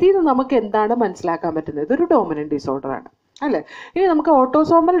 അപ്പൊ ഇതിൽ നിന്ന് നമുക്ക് എന്താണ് മനസ്സിലാക്കാൻ പറ്റുന്നത്, ഇതൊരു ഡോമിനന്റ് ഡിസോർഡർ ആണ് അല്ലേ. ഇനി നമുക്ക്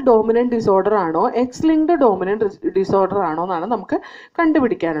ഓട്ടോസോമൽ ഡോമിനന്റ് ഡിസോർഡർ ആണോ എക്സ് ലിങ്ക്ഡ് ഡോമിനന്റ് ഡിസോർഡർ ആണോ എന്നാണ് നമുക്ക്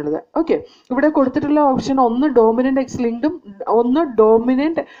കണ്ടുപിടിക്കാനുള്ളത്. ഓക്കെ, ഇവിടെ കൊടുത്തിട്ടുള്ള ഓപ്ഷൻ ഒന്ന് ഡോമിനന്റ് എക്സ് ലിങ്ക്ഡും ഒന്ന്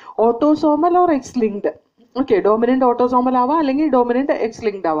dominant autosomal or X linked. Okay, dominant autosomal ആവാം അല്ലെങ്കിൽ ഡോമിനന്റ് എക്സ്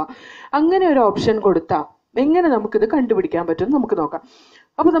ലിങ്ക്ഡ് ആവാം. അങ്ങനെ ഒരു ഓപ്ഷൻ കൊടുത്താൽ എങ്ങനെ നമുക്കിത് കണ്ടുപിടിക്കാൻ പറ്റും നമുക്ക് നോക്കാം.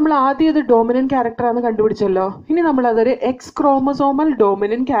 അപ്പോൾ നമ്മൾ ആദ്യം ഇത് ഡോമിനന്റ് ക്യാരക്ടർ ആണ് കണ്ടുപിടിച്ചല്ലോ. ഇനി നമ്മൾ അതൊരു എക്സ് ക്രോമസോമൽ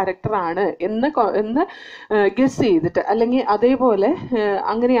ഡോമിനന്റ് ക്യാരക്ടർ ആണ് എന്ന് ഗസ് ചെയ്തിട്ട്, അല്ലെങ്കിൽ അതേപോലെ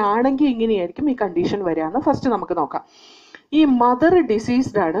അങ്ങനെയാണെങ്കിൽ ഇങ്ങനെയായിരിക്കും ഈ കണ്ടീഷൻ വരികയെന്ന് ഫസ്റ്റ് നമുക്ക് നോക്കാം. ഈ മദർ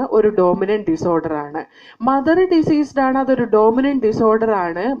ഡിസീസ്ഡ് ആണ്, ഒരു ഡോമിനന്റ് ഡിസോർഡർ ആണ്. മദർ ഡിസീസ്ഡ് ആണ്, അതൊരു ഡോമിനന്റ് ഡിസോർഡർ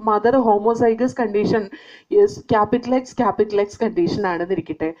ആണ്. Mother homozygous condition capital X condition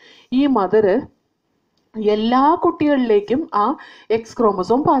ആണെന്നിരിക്കട്ടെ. ഈ മദർ എല്ലാ കുട്ടികളിലേക്കും ആ എക്സ്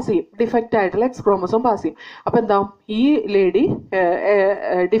ക്രോമസോം പാസ് ചെയ്യും, ഡിഫക്റ്റ് ആയിട്ടുള്ള എക്സ് ക്രോമസോം പാസ് ചെയ്യും. അപ്പം എന്താവും, ഈ ലേഡി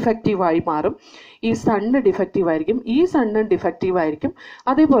ഡിഫക്റ്റീവായി മാറും, ഈ സണ്ണ് ഡിഫക്റ്റീവ് ആയിരിക്കും, ഈ സണ്ണും ഡിഫക്റ്റീവ് ആയിരിക്കും,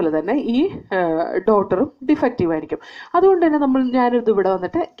 അതേപോലെ തന്നെ ഈ ഡോട്ടറും ഡിഫക്റ്റീവ് ആയിരിക്കും. അതുകൊണ്ട് തന്നെ ഞാനിത് ഇവിടെ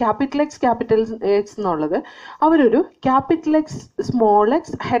വന്നിട്ട് ക്യാപിറ്റൽ എക്സ് എന്നുള്ളത് അവരൊരു capital X small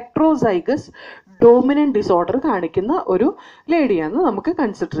X heterozygous dominant disorder കാണിക്കുന്ന ഒരു ലേഡിയാന്ന് നമുക്ക്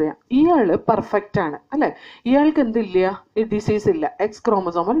കൺസിഡർ ചെയ്യാം. ഇയാള് പെർഫെക്റ്റ് ആണ് അല്ലെ, ഇയാൾക്ക് എന്തില്ല, ഡിസീസ് ഇല്ല, എക്സ്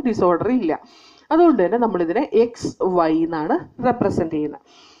ക്രോമസോമൽ ഡിസോർഡർ ഇല്ല. അതുകൊണ്ട് തന്നെ നമ്മളിതിനെ XY എന്നാണ് റെപ്രസെന്റ് ചെയ്യുന്നത്.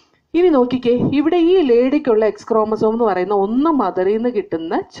 ഇനി നോക്കിക്കേ, ഇവിടെ ഈ ലേഡിക്കുള്ള എക്സ് ക്രോമസോം എന്ന് പറയുന്ന ഒന്ന് മദറിൽ നിന്ന്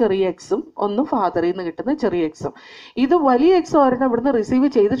കിട്ടുന്ന ചെറിയ എക്സും ഒന്ന് ഫാദറിൽ നിന്ന് കിട്ടുന്ന ചെറിയ എക്സും. ഇത് വലിയ എക്സ് ഒരെണ്ണം ഇവിടുന്ന്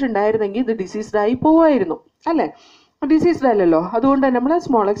റിസീവ് ചെയ്തിട്ടുണ്ടായിരുന്നെങ്കിൽ ഇത് ഡിസീസ്ഡ് ആയി പോവായിരുന്നു അല്ലേ. ഡിസീസ്ഡ് അല്ലല്ലോ, അതുകൊണ്ട് തന്നെ നമ്മൾ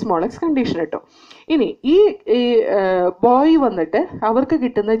സ്മോൾ എക്സ് കണ്ടീഷൻ ഇട്ടു. ഇനി ഈ ബോയ് വന്നിട്ട് അവർക്ക്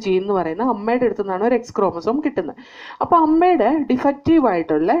കിട്ടുന്ന ജീൻ എന്ന് പറയുന്ന അമ്മയുടെ അടുത്ത് നിന്നാണ് ഒരു എക്സ് ക്രോമസോം കിട്ടുന്നത്. അപ്പൊ അമ്മയുടെ ഡിഫക്റ്റീവ്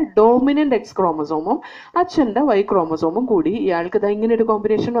ആയിട്ടുള്ള ഡോമിനന്റ് എക്സ് ക്രോമസോമും അച്ഛൻ്റെ Y ക്രോമസോമും കൂടി ഇയാൾക്ക് ഇതാ ഇങ്ങനെ ഒരു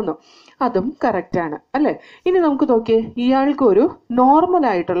കോമ്പിനേഷൻ വന്നു, അതും കറക്റ്റ് ആണ് അല്ലേ. ഇനി നമുക്ക് നോക്കിയേ, ഇയാൾക്ക് ഒരു നോർമൽ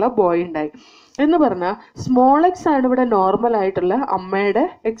ആയിട്ടുള്ള ബോയ് ഉണ്ടായി. എന്ന് പറഞ്ഞാൽ സ്മോൾ എക്സ് ആണ് ഇവിടെ നോർമൽ ആയിട്ടുള്ള അമ്മയുടെ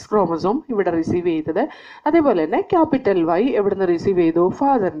എക്സ് ക്രോമസോം ഇവിടെ റിസീവ് ചെയ്തത്. അതേപോലെ തന്നെ ക്യാപിറ്റൽ വൈ എവിടെ നിന്ന് റിസീവ് ചെയ്തു?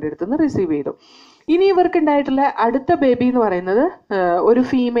 ഫാദറിൻ്റെ അടുത്ത് നിന്ന് റിസീവ് ചെയ്തു. ഇനി ഇവർക്ക് ഉണ്ടായിട്ടുള്ള അടുത്ത ബേബി എന്ന് പറയുന്നത് ഒരു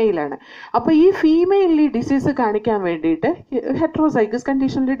ഫീമെയിലാണ്. അപ്പോൾ ഈ ഫീമെയിലിൽ ഡിസീസ് കാണിക്കാൻ വേണ്ടിയിട്ട് ഹെട്രോസൈഗസ്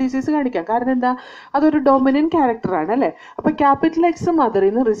കണ്ടീഷനിൽ ഡിസീസ് കാണിക്കാം. കാരണം എന്താ? അതൊരു ഡോമിനന്റ് ക്യാരക്ടറാണ് അല്ലേ. അപ്പോൾ ക്യാപിറ്റൽ എക്സ് മദറിൽ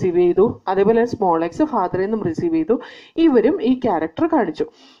നിന്ന് റിസീവ് ചെയ്തു, അതേപോലെ സ്മോൾ എക്സ് ഫാദറിൽ നിന്നും റിസീവ് ചെയ്തു. ഇവരും ഈ ക്യാരക്ടർ കാണിച്ചു.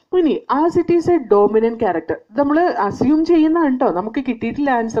 ഇനി as it is A dominant character നമ്മൾ അസ്യൂം ചെയ്യുന്നതാണ് കേട്ടോ. നമുക്ക് കിട്ടിയിട്ടില്ല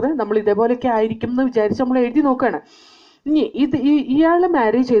ആൻസർ. നമ്മൾ ഇതേപോലെയൊക്കെ ആയിരിക്കും എന്ന് വിചാരിച്ച് നമ്മൾ എഴുതി നോക്കുകയാണ്. ഇനി ഇയാൾ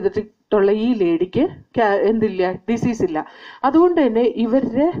മാരേജ് ചെയ്തിട്ടുള്ള ഈ ലേഡിക്ക് എന്തില്ല? ഡിസീസ് ഇല്ല. അതുകൊണ്ട് തന്നെ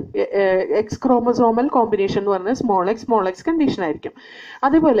ഇവരുടെ എക്സ് ക്രോമസോമൽ കോമ്പിനേഷൻ എന്ന് പറഞ്ഞാൽ സ്മോൾ എക്സ് കണ്ടീഷൻ ആയിരിക്കും.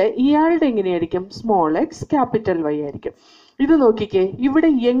 അതേപോലെ ഇയാളുടെ എങ്ങനെയായിരിക്കും? സ്മോൾ എക്സ് ക്യാപിറ്റൽ വൈ ആയിരിക്കും. ഇത് നോക്കിക്കേ, ഇവിടെ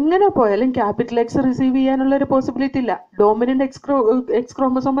എങ്ങനെ പോയാലും ക്യാപിറ്റൽ എക്സ് റിസീവ് ചെയ്യാനുള്ള ഒരു പോസിബിലിറ്റി ഇല്ല. Dominant X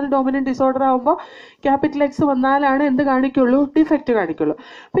chromosomal dominant disorder ആകുമ്പോൾ ക്യാപിറ്റൽ എക്സ് വന്നാലാണ് എന്ത് കാണിക്കുള്ളൂ? ഡിഫക്റ്റ് കാണിക്കുള്ളൂ.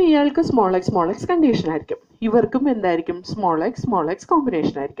 അപ്പോൾ ഇയാൾക്ക് സ്മോൾ എക്സ് കണ്ടീഷൻ ആയിരിക്കും. ഇവർക്കും എന്തായിരിക്കും? സ്മോൾ എക്സ്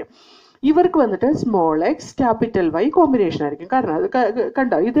കോമ്പിനേഷൻ ആയിരിക്കും. ഇവർക്ക് വന്നിട്ട് small X capital Y combination ആയിരിക്കും. കാരണം അത്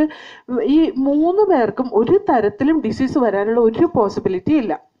കണ്ടോ, ഇത് ഈ 3 പേർക്കും ഒരു തരത്തിലും ഡിസീസ് വരാനുള്ള ഒരു പോസിബിലിറ്റി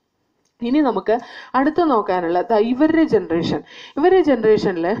ഇല്ല. ഇനി നമുക്ക് അടുത്ത് നോക്കാനുള്ള ഇവരുടെ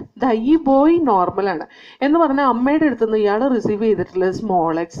ജനറേഷനിൽ ഈ ബോയ് നോർമലാണ് എന്ന് പറഞ്ഞാൽ അമ്മയുടെ അടുത്ത് നിന്ന് ഇയാൾ റിസീവ് ചെയ്തിട്ടുള്ളത്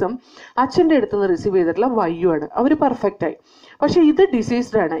സ്മോൾ എക്സും അച്ഛൻ്റെ അടുത്ത് നിന്ന് റിസീവ് ചെയ്തിട്ടുള്ള വൈയും ആണ്. അവർ പെർഫെക്റ്റ് ആയി. പക്ഷെ ഇത്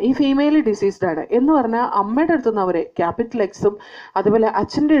ഡിസീസ്ഡ് ആണ്, ഈ ഫീമെയിൽ ഡിസീസ്ഡ് ആണ് എന്ന് പറഞ്ഞാൽ അമ്മയുടെ അടുത്ത് നിന്ന് അവരെ ക്യാപിറ്റൽ എക്സും അതുപോലെ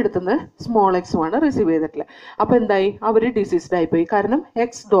അച്ഛൻ്റെ അടുത്ത് നിന്ന് സ്മോൾ എക്സും ആണ് റിസീവ് ചെയ്തിട്ടുള്ളത്. അപ്പോൾ എന്തായി? അവർ ഡിസീസ്ഡ് ആയിപ്പോയി, കാരണം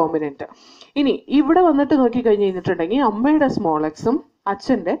എക്സ് ഡോമിനന്റ്. ഇനി ഇവിടെ വന്നിട്ട് നോക്കിക്കഴിഞ്ഞ് കഴിഞ്ഞിട്ടുണ്ടെങ്കിൽ അമ്മയുടെ സ്മോൾ എക്സും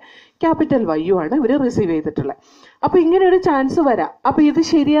അച്ഛൻ്റെ ക്യാപിറ്റൽ വൈയും ആണ് ഇവർ റിസീവ് ചെയ്തിട്ടുള്ളത്. അപ്പോൾ ഇങ്ങനെ ഒരു ചാൻസ് വരാം. അപ്പോൾ ഇത്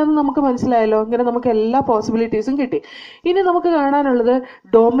ശരിയാണെന്ന് നമുക്ക് മനസ്സിലായല്ലോ. ഇങ്ങനെ നമുക്ക് എല്ലാ പോസിബിലിറ്റീസും കിട്ടി. ഇനി നമുക്ക് കാണാനുള്ളത്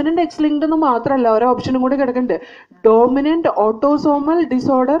ഡോമിനന്റ് എക്സ് ലിങ്ക്ഡ് എന്ന് മാത്രമല്ല, ഓരോ ഓപ്ഷനും കൂടെ കിടക്കുന്നുണ്ട്. Dominant autosomal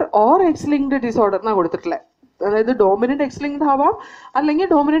disorder or X linked disorder എന്നാണ് കൊടുത്തിട്ടുള്ളത്. അതായത് ഡോമിനന്റ് എക്സ് ലിങ്ക്ഡ് ആവാം,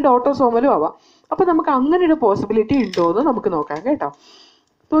 അല്ലെങ്കിൽ ഡോമിനന്റ് ഓട്ടോസോമലും ആവാം. അപ്പോൾ നമുക്ക് അങ്ങനെ ഒരു പോസിബിലിറ്റി ഉണ്ടോ എന്ന് നമുക്ക് നോക്കാം കേട്ടോ.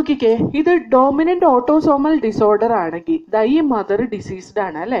 നോക്കിക്കേ, ഇത് ഡോമിനന്റ് ഓട്ടോസോമൽ ഡിസോർഡർ ആണെങ്കിൽ ഈ മദർ ഡിസീസ്ഡ്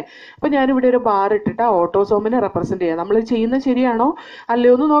ആണ് അല്ലേ. അപ്പൊ ഞാനിവിടെ ഒരു ബാർ ഇട്ടിട്ട് ആ ഓട്ടോസോമിനെ റെപ്രസെന്റ് ചെയ്യാം. നമ്മൾ ചെയ്യുന്നത് ശരിയാണോ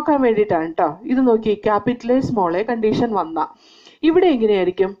അല്ലയോ എന്ന് നോക്കാൻ വേണ്ടിയിട്ടാണ് കേട്ടോ. ഇത് നോക്കി, ക്യാപിറ്റൽ സ്മോൾ എ കണ്ടീഷൻ വന്ന ഇവിടെ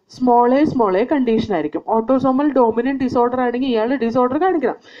എങ്ങനെയായിരിക്കും? സ്മോൾ എ കണ്ടീഷൻ ആയിരിക്കും. ഓട്ടോസോമൽ ഡോമിനന്റ് ഡിസോർഡർ ആണെങ്കിൽ ഇയാൾ ഡിസോർഡർ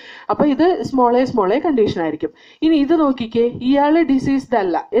കാണിക്കണം. അപ്പൊ ഇത് സ്മോൾ എ കണ്ടീഷൻ ആയിരിക്കും. ഇനി ഇത് നോക്കിക്കേ, ഇയാൾ ഡിസീസ്ഡ്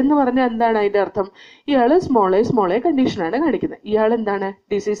അല്ല എന്ന് പറഞ്ഞാൽ എന്താണ് അതിന്റെ അർത്ഥം? ഇയാൾ സ്മോൾ എ കണ്ടീഷനാണ് കാണിക്കുന്നത്. ഇയാൾ എന്താണ്?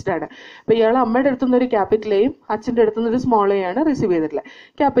 ഡിസീസ്ഡ് ആണ്. അപ്പൊ ഇയാൾ അമ്മയുടെ അടുത്തുനിന്ന് ഒരു ക്യാപിറ്റൽ എയും അച്ഛൻ്റെ അടുത്തുനിന്ന് ഒരു സ്മോൾ എ ആണ് റിസീവ് ചെയ്തിട്ടുള്ളത്.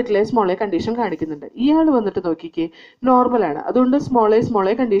 Capital A small A condition കാണിക്കുന്നുണ്ട്. ഇയാൾ വന്നിട്ട് നോക്കിക്കേ, നോർമൽ ആണ്. അതുകൊണ്ട് സ്മോൾ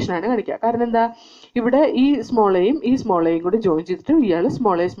എ കണ്ടീഷനാണ് കാണിക്കുക. കാരണം എന്താ? ഇവിടെ ഈ സ്മോൾ എയും കൂടി ജോയിൻ ചെയ്തിട്ട് ഇയാൾ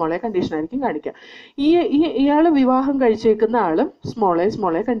സ്മോൾ എ കണ്ടീഷൻ ആയിരിക്കും കാണിക്കുക. ഇയാൾ വിവാഹം കഴിച്ചേക്കുന്ന ആളും സ്മോൾ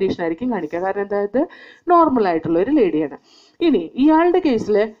എ കണ്ടീഷൻ ആയിരിക്കും കാണിക്കുക. കാരണം എന്താ? ഇത് നോർമൽ ആയിട്ടുള്ള ഒരു ലേഡിയാണ്. ഇനി ഇയാളുടെ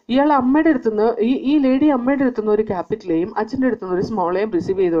കേസിൽ ഇയാൾ അമ്മയുടെ അടുത്തുനിന്ന് ഈ ലേഡി അമ്മയുടെ അടുത്തുനിന്ന് ഒരു ക്യാപിറ്റലെയും അച്ഛൻ്റെ അടുത്തുനിന്ന് ഒരു സ്മോൾ എയും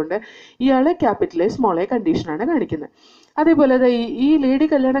റിസീവ് ചെയ്തുകൊണ്ട് ഇയാൾ ക്യാപിറ്റൽ എ സ്മോൾ എ കണ്ടീഷനാണ് കാണിക്കുന്നത്. അതേപോലെ ഈ ലേഡി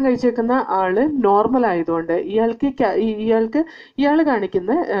കല്യാണം കഴിച്ചേക്കുന്ന ആള് നോർമൽ ആയതുകൊണ്ട് ഇയാൾ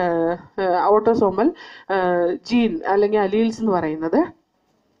കാണിക്കുന്ന ഓട്ടോസോമൽ ജീൻ അല്ലെങ്കിൽ അലീൽസ് എന്ന് പറയുന്നത്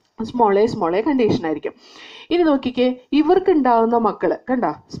സ്മോൾ എ കണ്ടീഷൻ ആയിരിക്കും. ഇനി നോക്കിക്കേ, ഇവർക്ക് ഉണ്ടാവുന്ന മക്കള് കണ്ട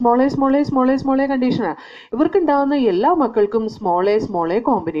സ്മോൾ എ കണ്ടീഷനാണ്. ഇവർക്ക് ഉണ്ടാവുന്ന എല്ലാ മക്കൾക്കും സ്മോൾ എ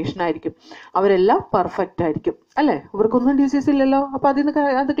കോമ്പിനേഷൻ ആയിരിക്കും. അവരെല്ലാം പെർഫെക്റ്റ് ആയിരിക്കും അല്ലെ. ഇവർക്കൊന്നും ഡിസീസ് ഇല്ലല്ലോ. അപ്പൊ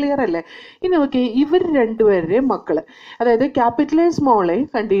അത് ക്ലിയർ അല്ലേ. ഇനി നോക്കിയേ, ഇവർ രണ്ടുപേരുടെയും മക്കള്, അതായത് ക്യാപിറ്റൽ എ സ്മോൾ എ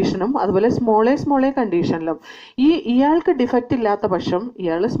കണ്ടീഷനും അതുപോലെ സ്മോൾ എ കണ്ടീഷനിലും ഇയാൾക്ക് ഡിഫക്റ്റ് ഇല്ലാത്ത പക്ഷം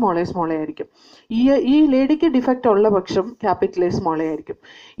ഇയാൾ സ്മോൾ എ ആയിരിക്കും. ഈ ലേഡിക്ക് ഡിഫക്റ്റ് ഉള്ള പക്ഷം ക്യാപിറ്റൽ എ സ്മോൾ എ ആയിരിക്കും.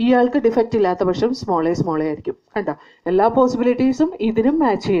 ഇയാൾക്ക് ഡിഫക്റ്റ് ഇല്ലാത്ത പക്ഷം സ്മോൾ എ ആയിരിക്കും. കണ്ടോ, എല്ലാ പോസിബിലിറ്റീസും ഇതിനും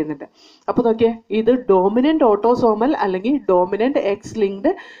മാച്ച് ചെയ്യുന്നുണ്ട്. അപ്പൊ നോക്കിയേ, ഇത് ഡോമിനന്റ് ഓട്ടോസോമൽ അല്ലെങ്കിൽ ഡോമിനന്റ് എക്സ്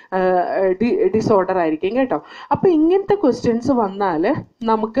ലിങ്ക്ഡ് ഡിസോർഡർ ആയിരിക്കും കേട്ടോ. അപ്പൊ ഇങ്ങനത്തെ ക്വസ്റ്റ്യൻസ് വന്നാൽ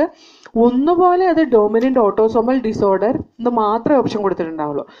നമുക്ക് ഒന്നുപോലെ അത് ഡോമിനന്റ് ഓട്ടോസോമൽ ഡിസോർഡർ എന്ന് മാത്രമേ ഓപ്ഷൻ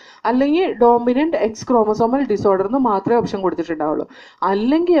കൊടുത്തിട്ടുണ്ടാവുള്ളൂ, അല്ലെങ്കിൽ ഡോമിനന്റ് എക്സ് ക്രോമസോമൽ ഡിസോർഡർ എന്ന് മാത്രമേ ഓപ്ഷൻ കൊടുത്തിട്ടുണ്ടാവുള്ളൂ.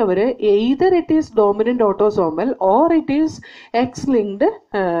 അല്ലെങ്കിൽ അവര് either it is dominant autosomal or it is X linked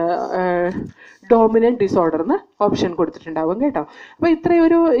dominant disorder എന്ന് ഓപ്ഷൻ കൊടുത്തിട്ടുണ്ടാവും കേട്ടോ. അപ്പൊ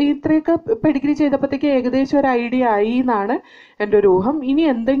ഇത്രയൊക്കെ പെഡിഗ്രി ചെയ്തപ്പോഴത്തേക്ക് ഏകദേശം ഒരു ഐഡിയ ആയി എന്നാണ് എൻ്റെ ഒരു ഊഹം. ഇനി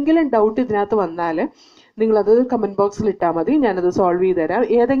എന്തെങ്കിലും ഡൗട്ട് ഇതിനകത്ത് വന്നാൽ നിങ്ങളത് കമൻറ്റ് ബോക്സിൽ ഇട്ടാൽ മതി, ഞാനത് സോൾവ് ചെയ്ത് തരാം.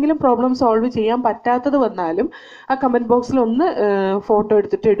 ഏതെങ്കിലും പ്രോബ്ലം സോൾവ് ചെയ്യാൻ പറ്റാത്തത് വന്നാലും ആ കമൻറ്റ് ബോക്സിൽ ഒന്ന് ഫോട്ടോ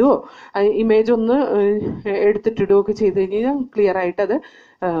എടുത്തിട്ട് ഇടുവോ ഇമേജ് ഒന്ന് എടുത്തിട്ടിടുകയോ ഒക്കെ ചെയ്ത് കഴിഞ്ഞാൽ ക്ലിയർ ആയിട്ട് അത്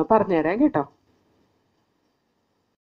പറഞ്ഞുതരാം കേട്ടോ.